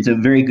 It's a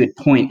very good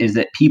point, is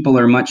that people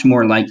are much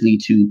more likely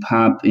to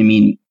pop. I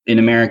mean, in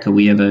America,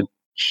 we have a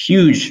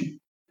huge,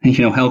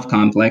 health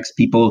complex.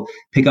 People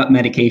pick up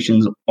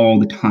medications all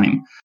the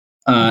time.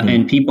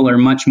 And people are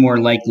much more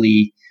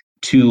likely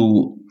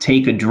to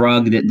take a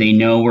drug that they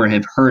know or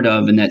have heard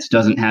of and that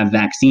doesn't have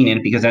vaccine in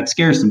it, because that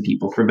scares some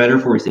people. For better or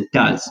for worse, it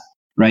does.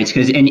 Right.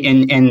 Because and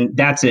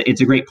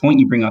it's a great point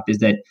you bring up, is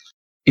that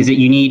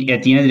you need,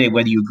 at the end of the day,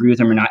 whether you agree with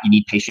them or not, you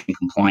need patient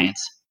compliance.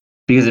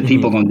 Because if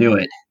people don't do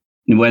it,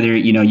 whether,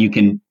 you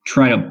can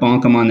try to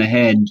bonk them on the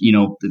head,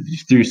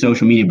 through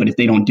social media, but if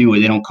they don't do it,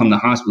 they don't come to the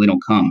hospital, they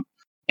don't come.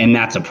 And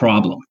that's a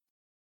problem.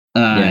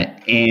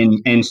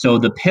 And so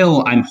the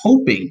pill, I'm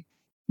hoping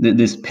that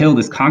this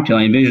cocktail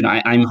I envision,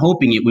 I'm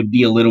hoping it would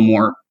be a little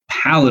more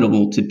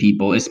palatable to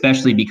people,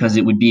 especially because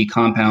it would be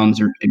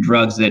compounds or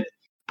drugs that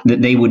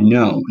they would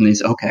know. And they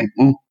say, okay,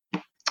 well,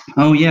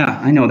 oh yeah,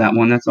 I know that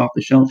one. That's off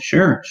the shelf.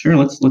 Sure.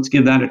 Let's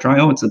give that a try.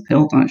 Oh, it's a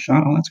pill, it's not a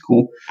shot. Oh, that's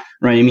cool.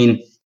 Right. I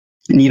mean,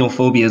 needle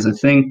phobia is a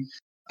thing.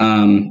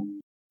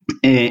 And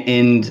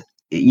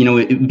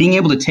being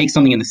able to take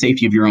something in the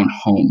safety of your own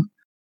home.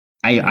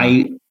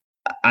 I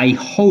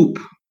hope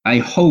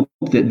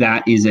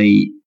that is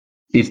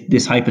if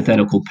this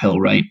hypothetical pill,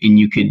 right? And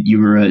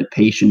you were a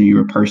patient or you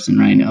were a person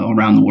right now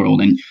around the world,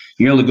 and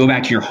you're able to go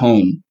back to your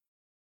home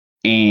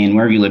and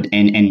wherever you lived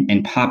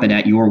and pop it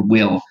at your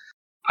will.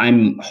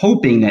 I'm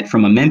hoping that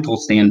from a mental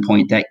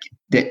standpoint that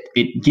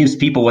it gives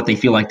people what they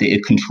feel like they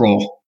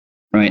control,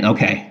 right?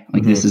 Okay,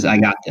 like this is, I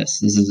got this.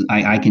 This is,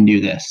 I can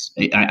do this.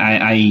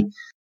 I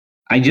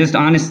just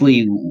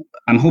honestly,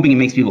 I'm hoping it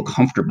makes people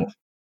comfortable,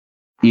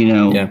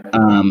 Yeah.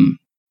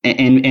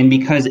 And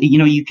because,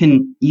 you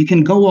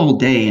can go all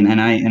day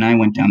and I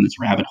went down this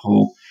rabbit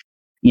hole,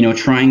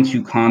 trying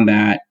to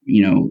combat,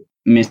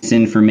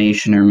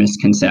 misinformation or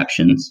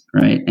misconceptions,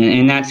 right?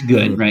 And that's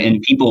good, right?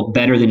 And people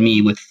better than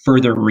me with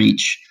further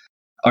reach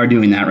are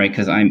doing that, right?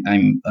 Because I'm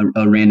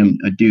a random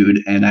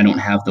dude and I don't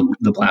have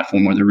the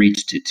platform or the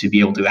reach to be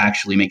able to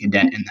actually make a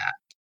dent in that.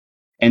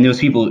 And those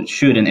people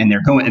should, and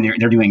they're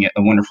doing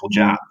a wonderful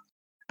job.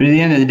 But at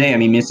the end of the day, I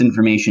mean,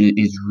 misinformation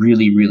is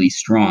really, really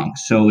strong.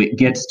 So it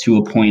gets to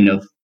a point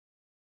of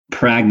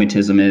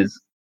pragmatism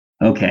is,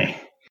 okay,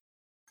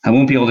 I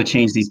won't be able to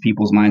change these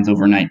people's minds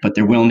overnight, but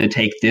they're willing to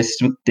take this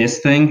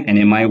thing and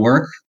it might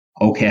work.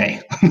 Okay.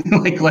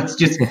 Like,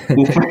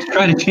 we'll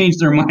try to change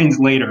their minds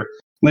later.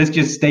 Let's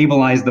just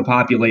stabilize the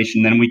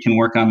population. Then we can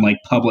work on like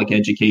public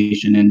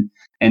education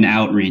and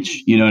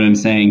outreach. You know what I'm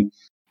saying?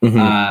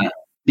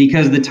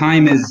 Because the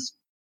time is,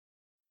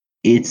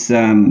 it's,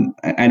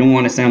 I don't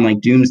want to sound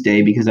like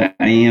doomsday, because I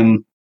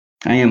am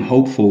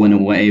hopeful in a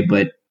way,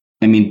 but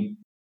I mean,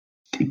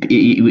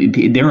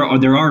 they're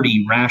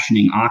already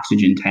rationing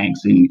oxygen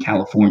tanks in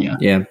California.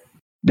 Yeah.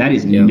 That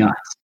is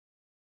nuts.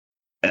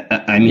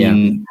 I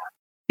mean,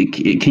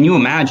 can you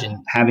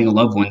imagine having a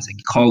loved one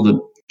call the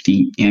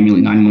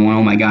ambulance 911?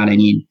 Oh my God, I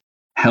need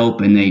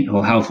help, and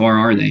how far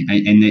are they?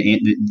 And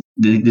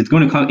it's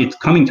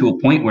coming to a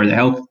point where the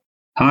health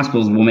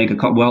hospitals will make a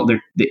call. Well, the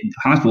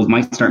hospitals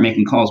might start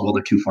making calls. Well,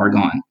 they're too far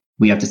gone.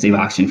 We have to save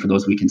oxygen for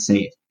those we can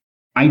save.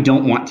 I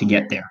don't want to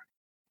get there.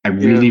 I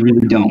really,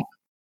 really don't.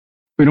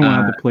 We don't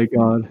want to play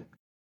God.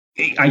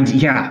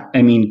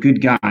 I mean,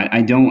 good God,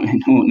 I don't,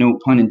 no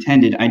pun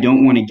intended. I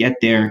don't want to get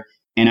there,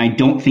 and I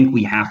don't think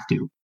we have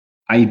to.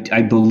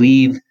 I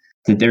believe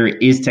that there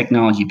is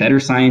technology. Better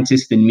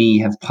scientists than me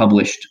have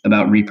published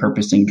about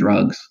repurposing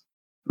drugs,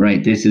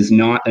 right? This is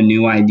not a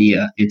new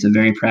idea. It's a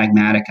very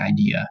pragmatic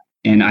idea.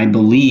 And I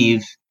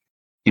believe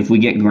if we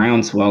get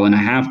groundswell, and I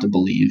have to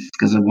believe,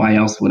 because why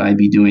else would I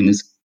be doing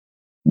this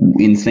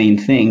insane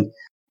thing?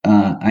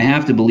 I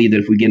have to believe that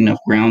if we get enough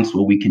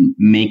groundswell, we can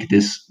make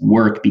this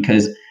work,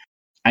 because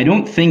I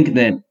think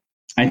that,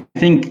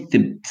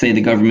 say,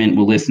 the government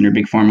will listen or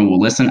Big Pharma will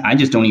listen. I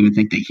just don't even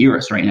think they hear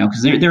us right now,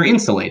 because they're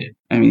insulated.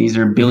 I mean, these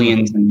are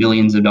billions and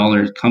billions of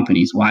dollars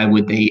companies. Why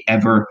would they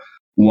ever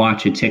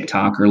watch a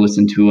TikTok or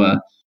listen to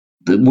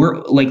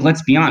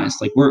let's be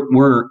honest,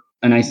 we're,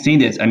 and I say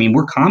this, I mean,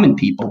 we're common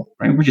people,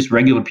 right? We're just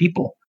regular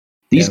people.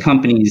 These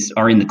companies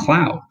are in the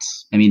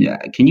clouds. I mean,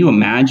 can you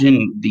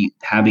imagine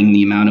having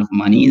the amount of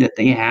money that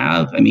they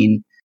have? I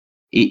mean,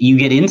 you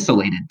get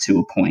insulated to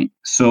a point.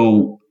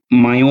 So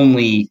my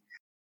only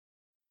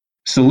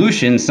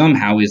solution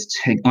somehow is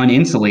to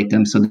uninsulate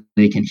them so that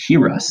they can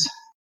hear us.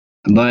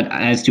 But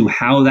as to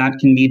how that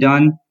can be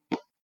done,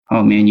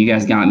 oh man, you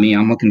guys got me.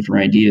 I'm looking for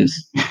ideas.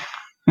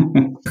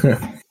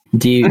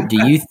 Do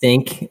you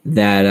think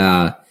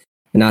that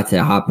not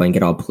to hop on and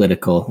get all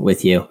political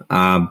with you,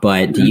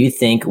 but do you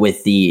think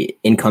with the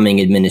incoming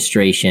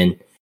administration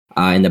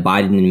and the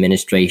Biden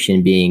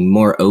administration being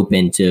more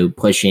open to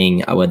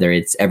pushing whether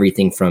it's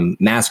everything from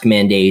mask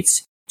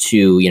mandates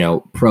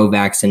to,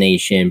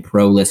 pro-vaccination,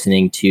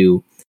 pro-listening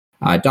to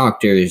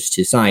doctors,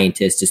 to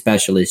scientists, to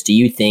specialists, do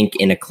you think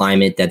in a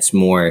climate that's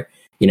more,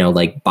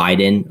 like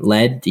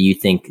Biden-led, do you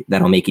think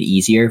that'll make it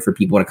easier for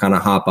people to kind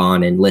of hop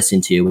on and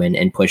listen to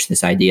and push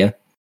this idea?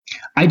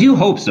 I do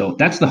hope so.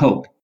 That's the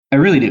hope. I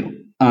really do.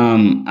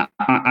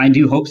 I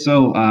do hope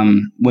so.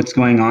 What's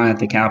going on at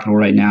the Capitol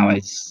right now,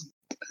 it's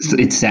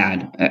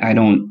sad. I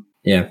don't.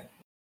 Yeah.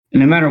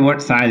 No matter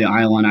what side of the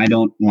aisle on, I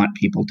don't want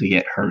people to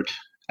get hurt.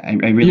 I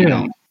really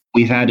don't.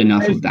 We've had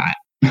enough of that.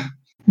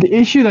 The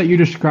issue that you're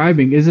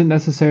describing isn't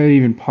necessarily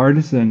even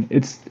partisan.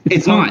 It's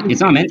not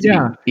meant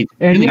to be. It's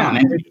really not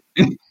meant to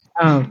be.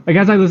 Like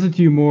as I listen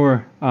to you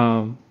more,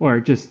 or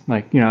just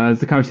like,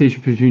 as the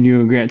conversation between you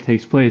and Grant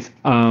takes place,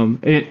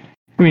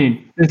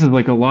 this is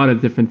like a lot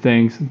of different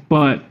things,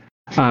 but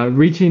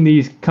reaching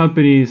these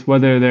companies,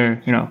 whether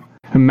they're,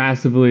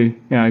 massively,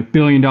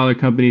 billion-dollar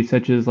companies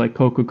such as like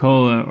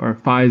Coca-Cola or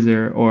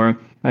Pfizer or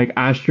like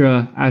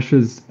AstraZeneca.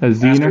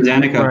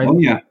 Right? Oh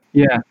yeah.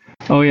 Yeah.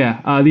 Oh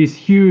yeah. These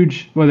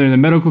huge, whether the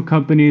medical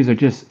companies or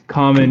just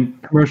common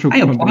commercial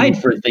companies. I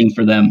applied for a thing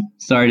for them.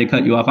 Sorry to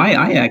cut you off. I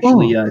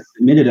actually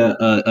submitted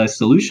a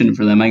solution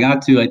for them. I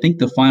got to, I think,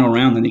 the final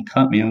round, and they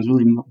cut me. I was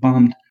really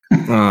bummed.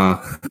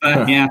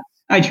 But yeah,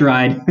 I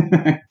tried.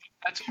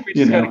 That's what we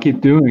just gotta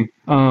keep doing.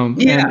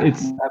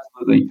 It's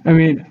absolutely.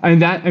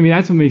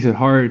 That's what makes it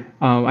hard.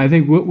 I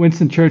think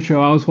Winston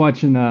Churchill. I was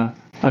watching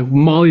like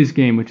Molly's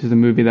Game, which is a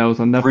movie that was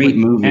on Netflix. Great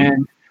movie.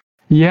 And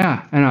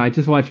yeah, I know. I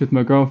just watched it with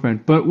my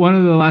girlfriend. But one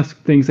of the last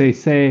things they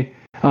say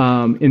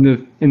in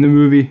the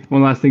movie,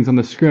 one of the last things on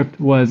the script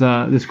was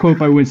this quote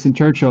by Winston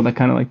Churchill that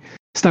kind of like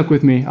stuck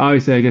with me.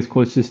 Obviously, I guess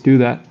quotes just do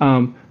that.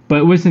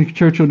 But Winston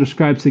Churchill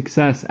describes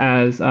success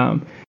as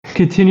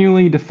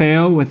continuing to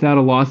fail without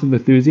a loss of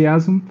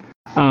enthusiasm.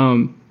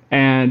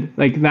 And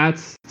like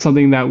that's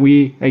something that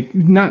we, like,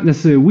 not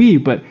necessarily we,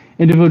 but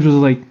individuals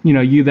like,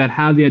 you that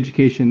have the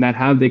education, that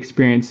have the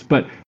experience,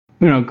 but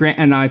Grant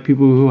and I,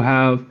 people who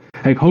have,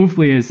 like,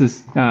 hopefully as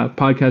this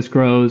podcast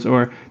grows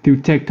or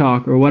through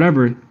TikTok or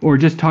whatever, or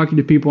just talking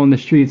to people on the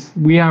streets,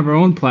 we have our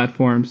own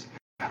platforms.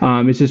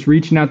 It's just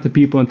reaching out to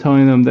people and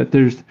telling them that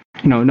there's,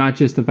 not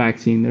just a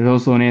vaccine, there's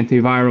also an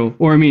antiviral,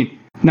 or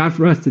not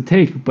for us to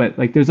take, but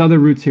like there's other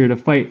routes here to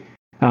fight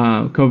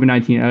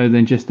COVID-19 other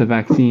than just the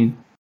vaccine.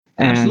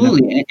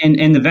 Absolutely.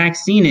 And the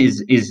vaccine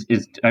is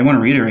I want to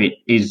reiterate,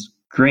 is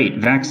great.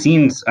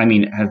 Vaccines,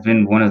 have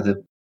been one of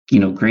the,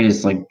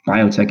 greatest like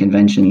biotech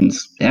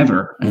inventions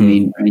ever.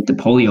 Right, the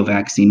polio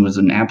vaccine was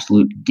an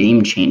absolute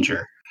game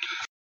changer.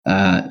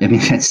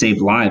 That saved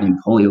lives, and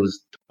polio was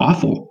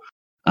awful.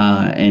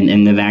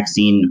 And the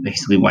vaccine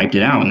basically wiped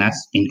it out, and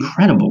that's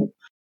incredible.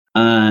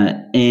 I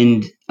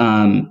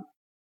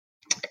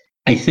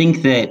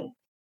think that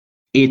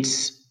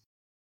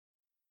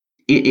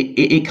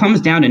it comes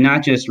down to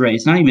not just, right,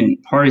 it's not even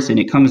partisan.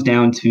 It comes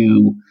down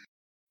to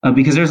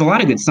because there's a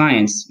lot of good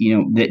science,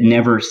 that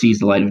never sees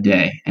the light of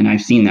day. And I've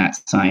seen that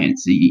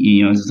science.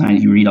 As a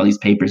scientist, you read all these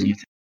papers and you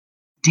think,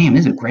 damn,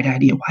 this is a great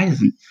idea. Why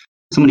doesn't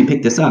somebody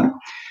pick this up?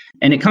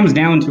 And it comes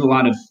down to a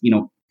lot of,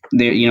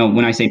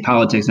 when I say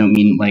politics, I don't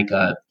mean like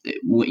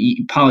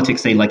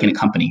politics, say like in a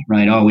company,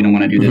 right? Oh, we don't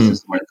want to do this. This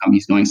is where the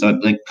company's going. So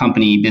like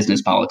company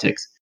business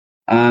politics.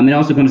 It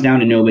also comes down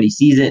to nobody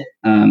sees it,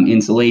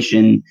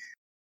 insulation.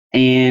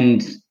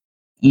 And,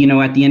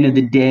 at the end of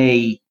the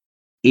day,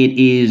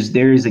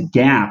 there is a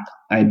gap,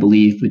 I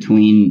believe,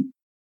 between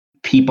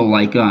people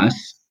like us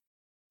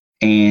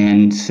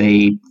and,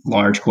 say,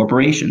 large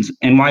corporations.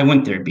 And why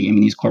wouldn't there be? I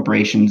mean, these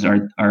corporations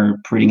are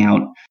putting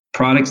out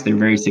products. They're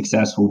very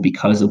successful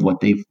because of what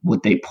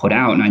they put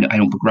out, and I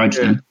don't begrudge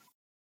them.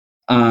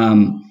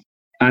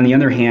 On the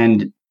other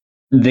hand,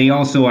 they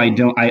also,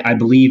 I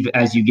believe,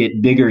 as you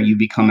get bigger, you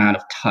become out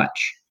of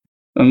touch.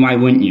 And why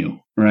wouldn't you?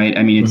 Right?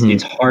 I mean,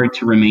 it's hard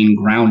to remain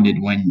grounded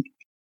when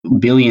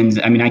billions.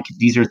 I mean,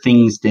 these are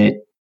things that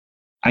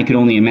I could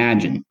only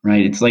imagine.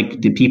 Right? It's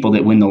like the people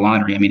that win the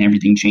lottery. I mean,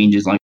 everything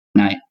changes like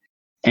overnight.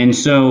 And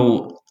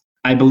so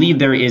I believe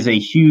there is a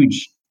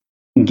huge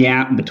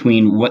gap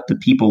between what the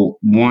people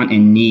want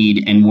and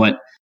need and what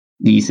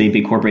these, say,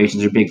 big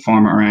corporations or big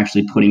pharma are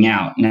actually putting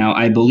out. Now,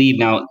 I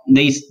believe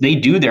they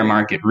do their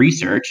market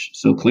research,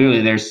 so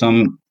clearly there's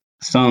some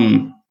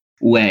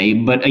way.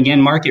 But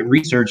again, market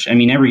research, I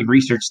mean, every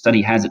research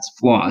study has its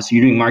flaws. So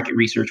you're doing market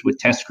research with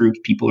test groups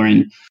people are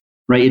in,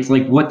 right? It's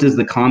like, what does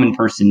the common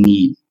person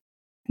need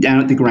down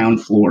at the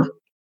ground floor?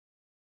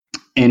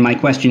 And my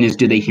question is,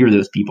 do they hear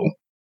those people?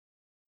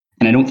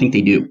 And I don't think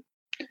they do.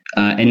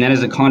 And that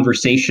is a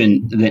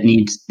conversation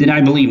that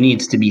I believe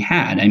needs to be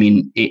had. I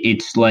mean,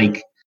 it's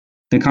like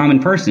the common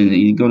person.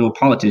 You go to a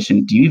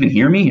politician, do you even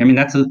hear me? I mean,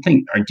 that's the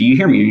thing. Or do you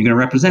hear me? Are you going to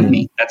represent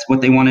me? That's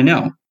what they want to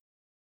know.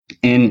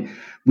 And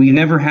we've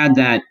never had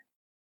that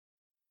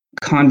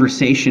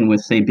conversation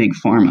with, say, big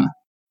pharma.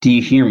 Do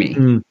you hear me?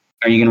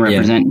 Are you going to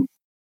represent me?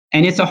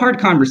 And it's a hard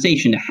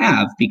conversation to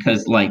have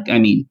because, like,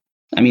 okay,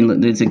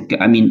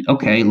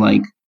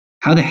 like,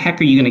 how the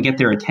heck are you going to get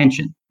their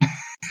attention?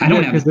 I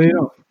don't have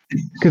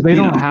because they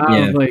don't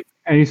have like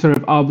any sort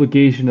of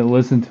obligation to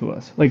listen to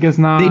us. Like, it's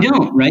not. They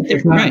don't, right?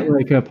 It's not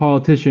like a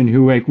politician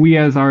who, like, we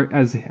as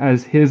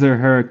his or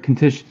her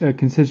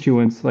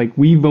constituents, like,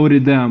 we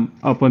voted them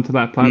up onto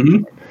that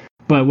platform.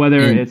 But whether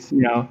it's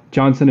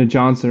Johnson &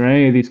 Johnson or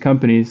any of these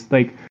companies,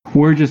 like,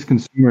 we're just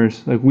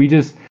consumers. Like,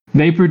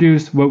 they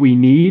produce what we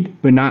need,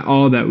 but not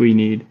all that we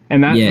need,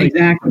 and that's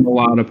exactly a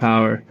lot of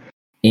power.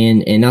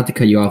 And not to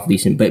cut you off,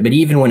 Lisa, but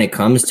even when it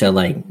comes to,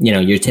 like,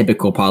 your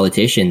typical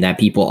politician that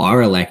people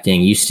are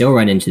electing, you still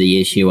run into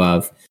the issue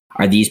of,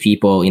 are these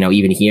people,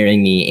 even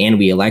hearing me, and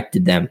we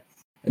elected them?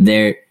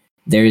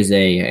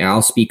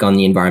 I'll speak on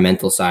the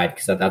environmental side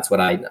because that's what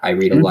I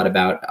read a lot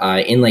about.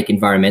 In, like,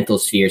 environmental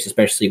spheres,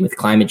 especially with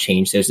climate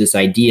change, there's this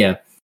idea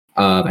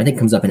of, I think it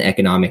comes up in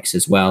economics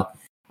as well,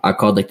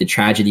 called, like, the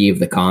tragedy of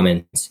the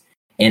commons.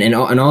 And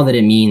all that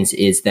it means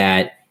is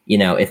that,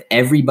 if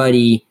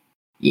everybody...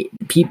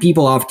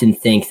 People often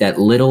think that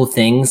little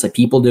things, like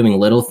people doing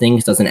little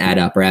things, doesn't add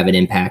up or have an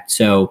impact.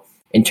 So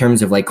in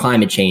terms of, like,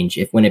 climate change,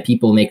 when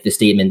people make the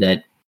statement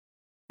that,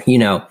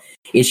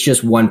 it's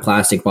just one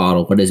plastic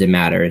bottle, what does it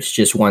matter? It's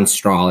just one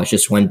straw, it's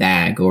just one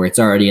bag, or it's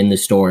already in the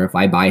store. If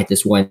I buy it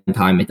this one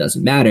time, it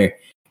doesn't matter.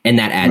 And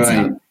that adds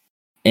up.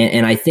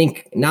 And I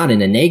think not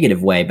in a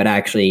negative way, but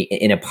actually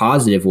in a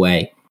positive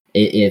way.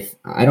 If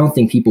I don't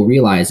think people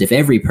realize, if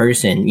every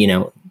person,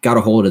 got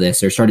a hold of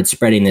this or started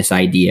spreading this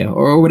idea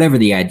or whatever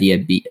the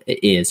idea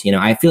is,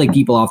 I feel like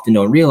people often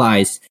don't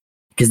realize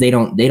because they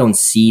don't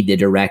see the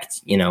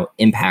direct,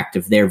 impact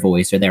of their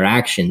voice or their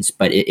actions.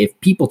 But if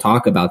people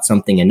talk about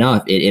something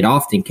enough, it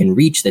often can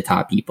reach the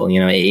top people.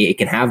 It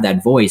can have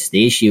that voice.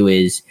 The issue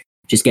is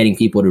just getting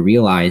people to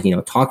realize,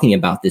 talking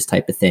about this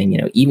type of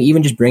thing,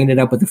 even just bringing it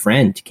up with a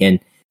friend can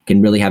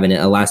really have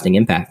a lasting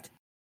impact.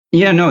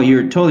 Yeah, no,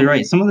 you're totally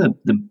right. Some of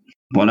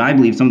what I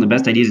believe some of the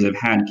best ideas I've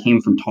had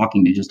came from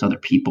talking to just other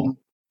people.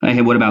 Like,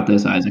 hey, what about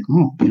this, Isaac?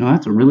 Oh,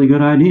 that's a really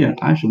good idea.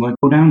 I should, like,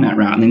 go down that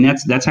route. And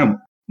that's how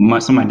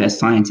some of my best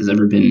science has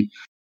ever been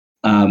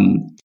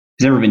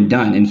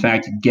done. In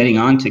fact, getting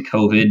onto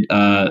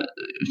COVID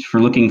for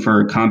looking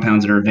for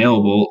compounds that are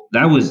available,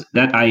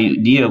 that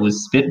idea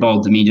was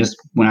spitballed to me just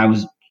when I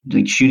was,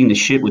 like, shooting the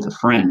shit with a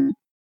friend.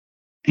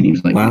 And he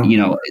was like, wow.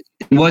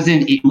 We were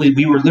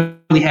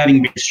literally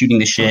having shooting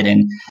the shit,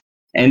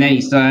 and then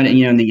he saw it,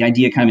 and the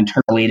idea kind of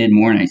interpolated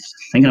more. And I was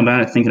thinking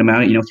about it.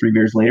 3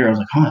 beers later, I was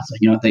like, oh, it's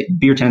like, the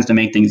beer tends to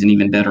make things an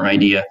even better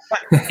idea.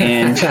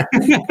 And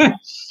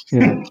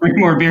 3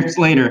 more beers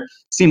later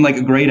seemed like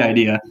a great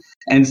idea.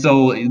 And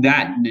so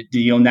that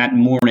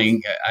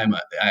morning,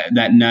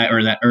 that night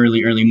or that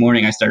early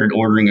morning, I started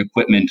ordering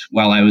equipment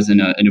while I was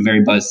in a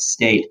very buzzed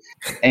state.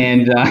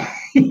 And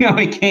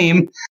it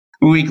came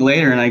a week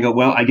later, and I go,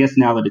 well, I guess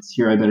now that it's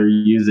here, I better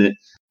use it.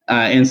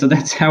 And so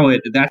that's how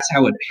it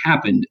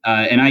happened.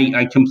 And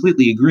I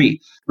completely agree.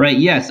 Right.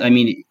 Yes. I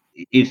mean,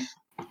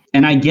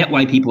 and I get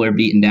why people are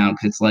beaten down,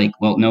 because it's like,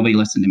 well, nobody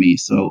listened to me.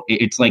 So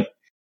it's like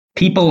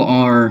people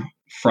are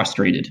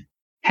frustrated.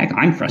 Heck,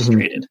 I'm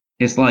frustrated.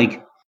 It's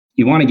like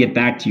you want to get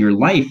back to your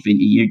life, and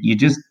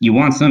you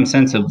want some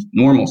sense of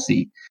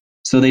normalcy.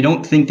 So they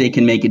don't think they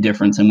can make a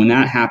difference. And when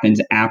that happens,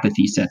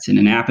 apathy sets in,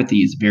 and apathy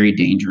is very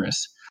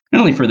dangerous, not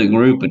only for the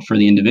group, but for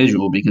the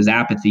individual, because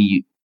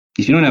apathy,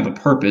 if you don't have a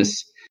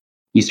purpose,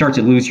 you start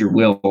to lose your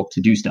will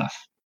to do stuff.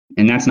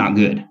 And that's not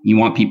good. You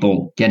want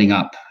people getting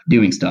up,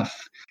 doing stuff.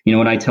 You know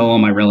what I tell all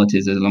my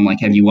relatives is I'm like,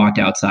 have you walked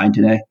outside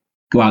today?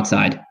 Go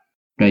outside,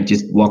 right?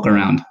 Just walk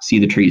around, see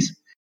the trees.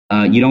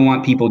 You don't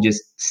want people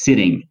just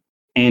sitting.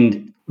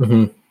 And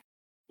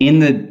in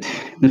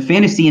the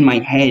fantasy in my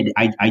head,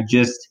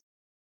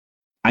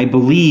 I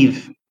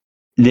believe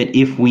that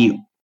if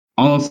we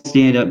all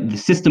stand up, the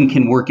system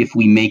can work if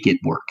we make it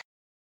work.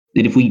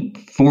 That if we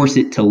force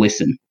it to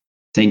listen,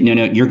 say,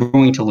 no, you're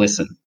going to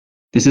listen.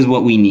 This is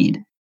what we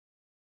need.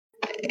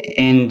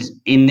 And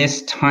in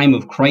this time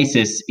of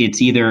crisis,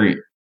 it's either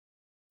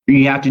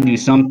you have to do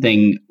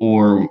something,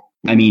 or,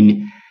 I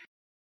mean,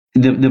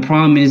 the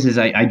problem is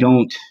I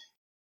don't,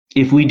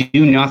 if we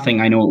do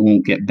nothing, I know it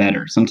won't get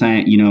better.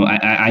 Sometimes, you know,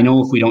 I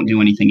know if we don't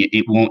do anything,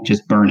 it won't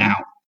just burn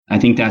out. I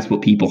think that's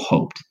what people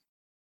hoped.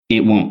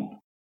 It won't.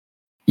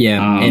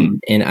 Yeah,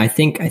 and I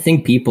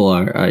think people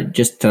are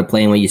just to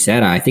play on what you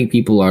said. I think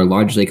people are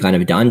largely kind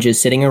of done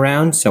just sitting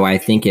around. So I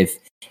think if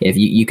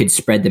you could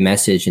spread the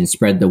message and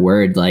spread the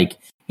word, like,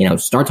 you know,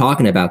 start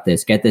talking about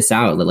this, get this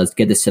out. Let's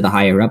get this to the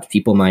higher ups.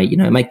 People might, you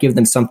know, it might give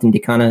them something to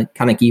kind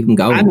of keep them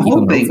going.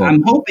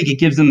 I'm hoping it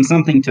gives them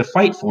something to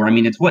fight for. I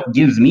mean, it's what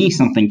gives me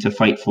something to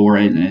fight for.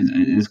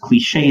 As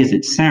cliche as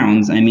it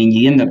sounds, I mean,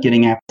 you end up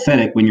getting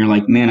apathetic when you're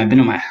like, man, I've been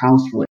in my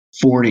house for like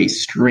 4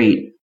 days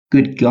straight.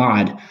 Good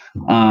God.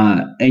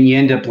 And you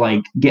end up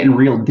like getting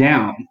real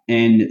down.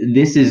 And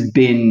this has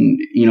been,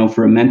 you know,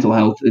 for a mental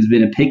health, has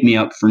been a pick me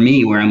up for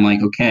me, where I'm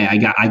like, okay,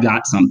 I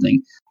got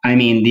something. I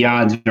mean, the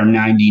odds are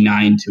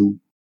 99 to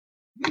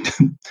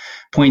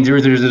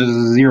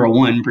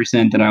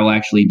 0.0001% that I will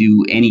actually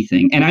do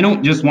anything. And I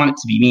don't just want it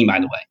to be me,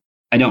 by the way.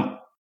 I don't.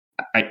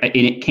 And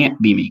it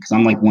can't be me, because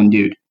I'm like one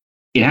dude.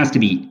 It has to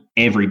be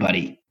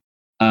everybody.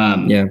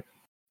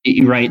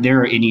 Right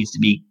there, it needs to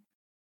be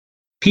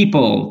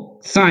people,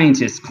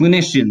 scientists,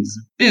 clinicians,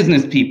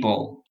 business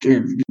people,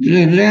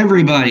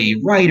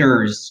 everybody,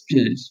 writers,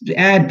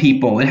 ad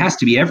people. It has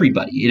to be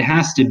everybody. It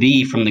has to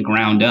be from the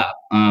ground up.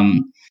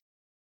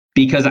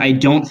 Because I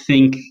don't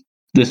think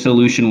the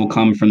solution will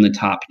come from the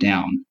top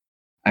down.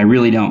 I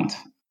really don't.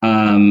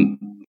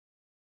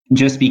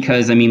 Just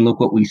because, I mean, look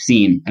what we've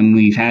seen. I mean,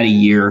 we've had a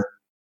year.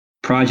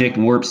 Project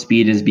Warp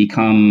Speed has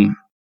become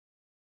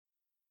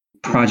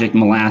Project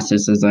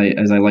Molasses, as I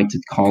like to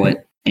call it.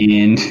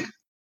 And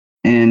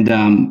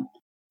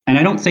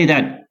I don't say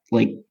that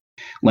like,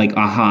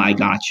 aha, I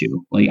got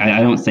you. Like,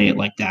 I don't say it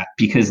like that,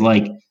 because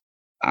like,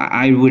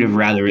 I would have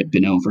rather it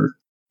been over.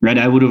 Right?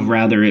 I would have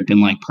rather it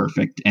been like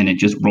perfect and it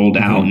just rolled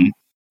out and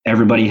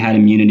everybody had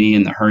immunity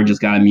and the herd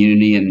just got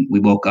immunity and we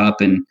woke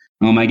up and,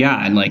 oh my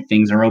God, like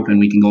things are open.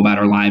 We can go about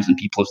our lives and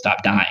people have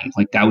stopped dying.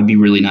 Like, that would be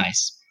really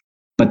nice.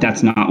 But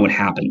that's not what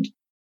happened.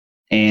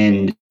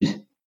 And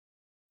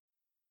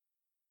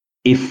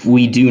if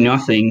we do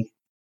nothing,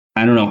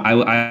 I don't know.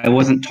 I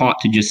wasn't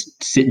taught to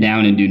just sit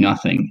down and do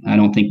nothing. I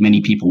don't think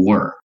many people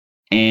were.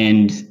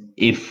 And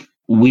if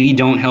we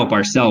don't help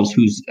ourselves,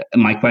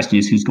 my question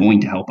is, who's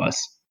going to help us?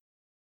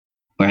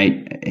 Right.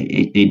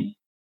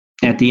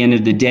 At the end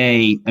of the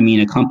day, I mean,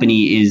 a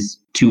company is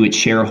to its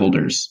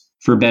shareholders,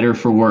 for better,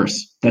 for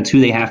worse. That's who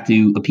they have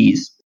to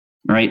appease.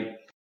 Right.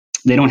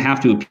 They don't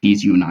have to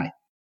appease you and I.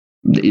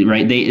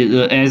 Right.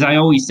 As I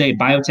always say,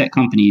 biotech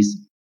companies,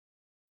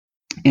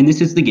 and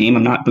this is the game.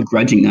 I'm not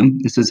begrudging them.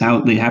 This is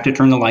how they have to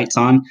turn the lights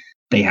on.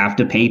 They have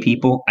to pay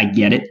people. I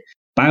get it.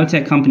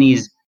 Biotech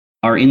companies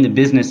are in the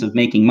business of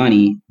making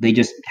money. They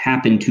just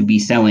happen to be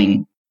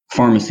selling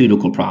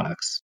pharmaceutical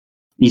products.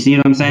 You see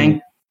what I'm saying?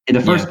 The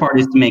first part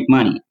is to make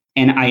money,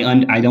 and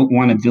I don't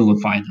want to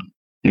vilify them.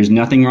 There's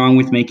nothing wrong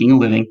with making a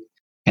living,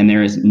 and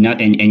there is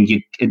not. And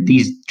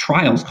these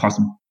trials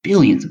cost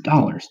billions of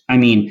dollars. I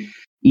mean,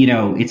 you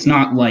know, it's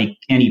not like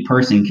any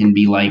person can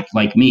be like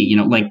me. You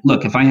know, like,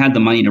 look, if I had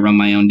the money to run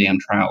my own damn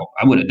trial,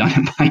 I would have done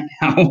it by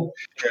now.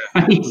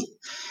 Right?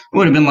 I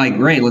would have been like,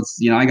 great,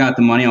 I got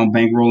the money, I'll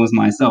bankroll this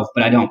myself,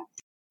 but I don't.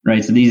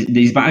 Right. So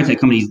these biotech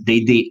companies,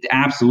 they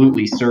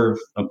absolutely serve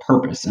a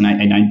purpose. And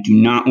I do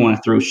not want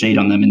to throw shade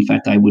on them. In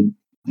fact, I would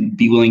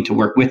be willing to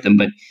work with them.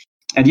 But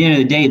at the end of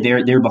the day,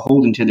 they're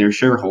beholden to their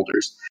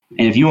shareholders.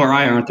 And if you or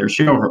I aren't their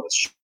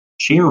shareholders,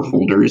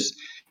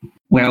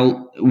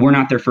 well, we're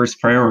not their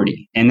first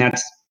priority. And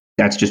that's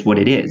just what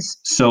it is.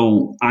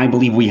 So I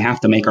believe we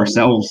have to make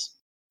ourselves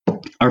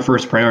our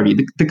first priority.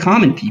 The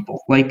common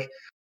people, like,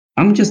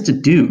 I'm just a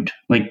dude.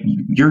 Like,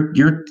 you're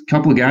a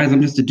couple of guys.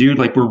 I'm just a dude.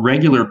 Like, we're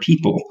regular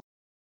people.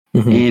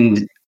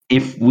 And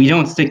if we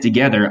don't stick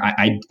together,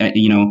 I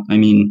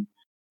mean,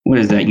 what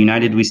is that?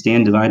 United we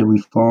stand, divided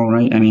we fall,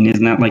 right? I mean,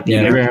 isn't that like the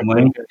American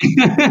way?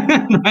 Right?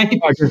 I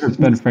guess it's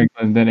Ben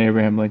Franklin, then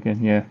Abraham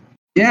Lincoln. Yeah.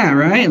 Yeah,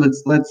 right.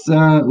 Let's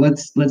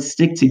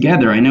stick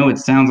together. I know it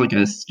sounds like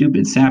a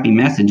stupid, sappy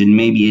message, and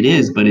maybe it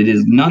is, but it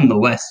is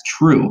nonetheless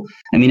true.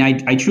 I mean,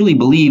 I truly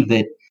believe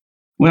that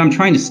what I'm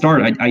trying to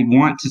start, I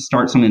want to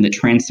start something that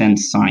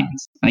transcends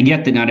science. I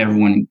get that not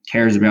everyone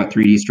cares about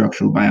 3D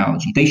structural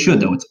biology. They should,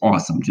 though. It's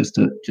awesome. Just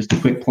a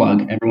quick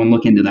plug. Everyone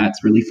look into that.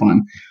 It's really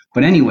fun.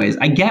 But anyways,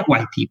 I get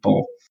why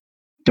people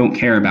don't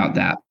care about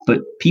that.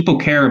 But people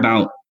care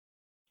about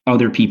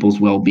other people's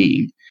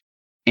well-being.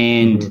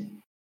 And Mhm.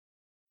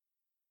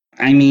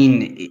 I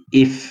mean,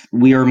 if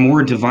we are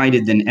more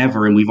divided than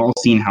ever, and we've all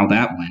seen how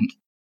that went,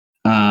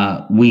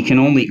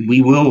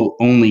 we will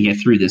only get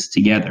through this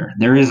together.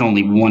 There is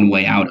only one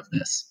way out of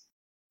this.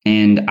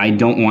 And I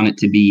don't want it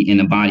to be in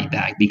a body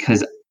bag,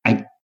 because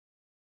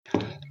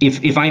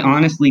if I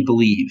honestly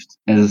believed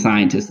as a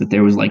scientist that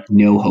there was like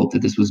no hope,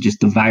 that this was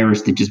just the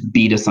virus that just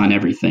beat us on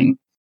everything,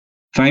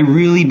 if I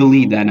really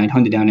believed that and I'd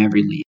hunted down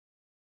every lead,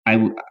 I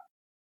wouldn't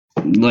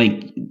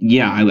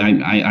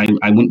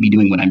be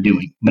doing what I'm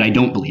doing. But I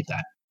don't believe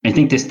that. I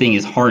think this thing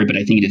is hard, but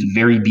I think it is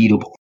very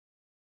beatable.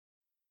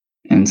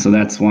 And so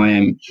that's why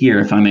I'm here,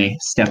 if I may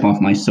step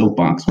off my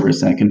soapbox for a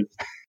second.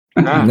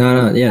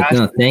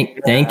 No,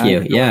 thank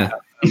you. Yeah.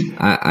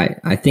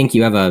 I think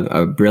you have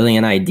a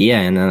brilliant idea,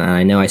 and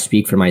I know I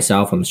speak for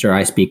myself. I'm sure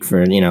I speak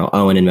for,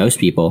 Owen and most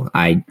people.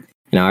 I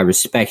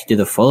respect you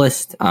to the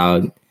fullest.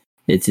 I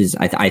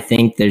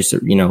think there's,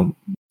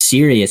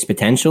 serious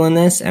potential in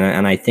this,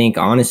 and I think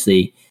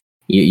honestly,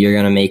 you're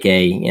going to make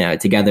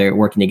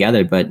working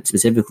together, but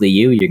specifically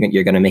you're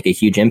going to make a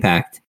huge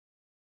impact.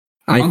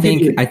 I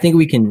think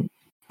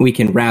we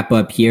can wrap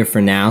up here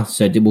for now.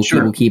 So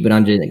we'll keep it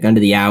under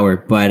the hour.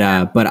 But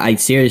I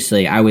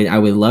seriously, I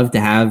would love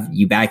to have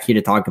you back here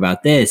to talk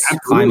about this.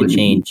 Absolutely. Climate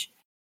change.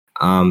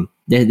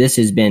 This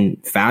has been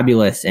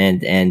fabulous,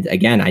 and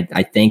again,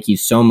 I thank you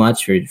so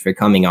much for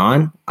coming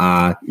on.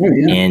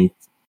 And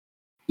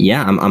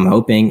yeah, I'm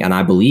hoping, and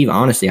I believe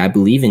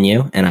in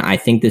you, and I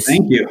think this.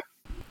 Thank you.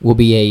 Will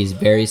be a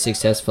very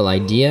successful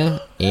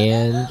idea,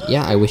 and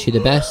yeah, I wish you the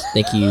best.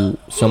 Thank you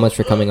so much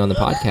for coming on the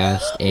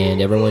podcast,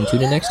 and everyone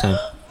tune in next time.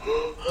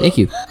 Thank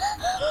you.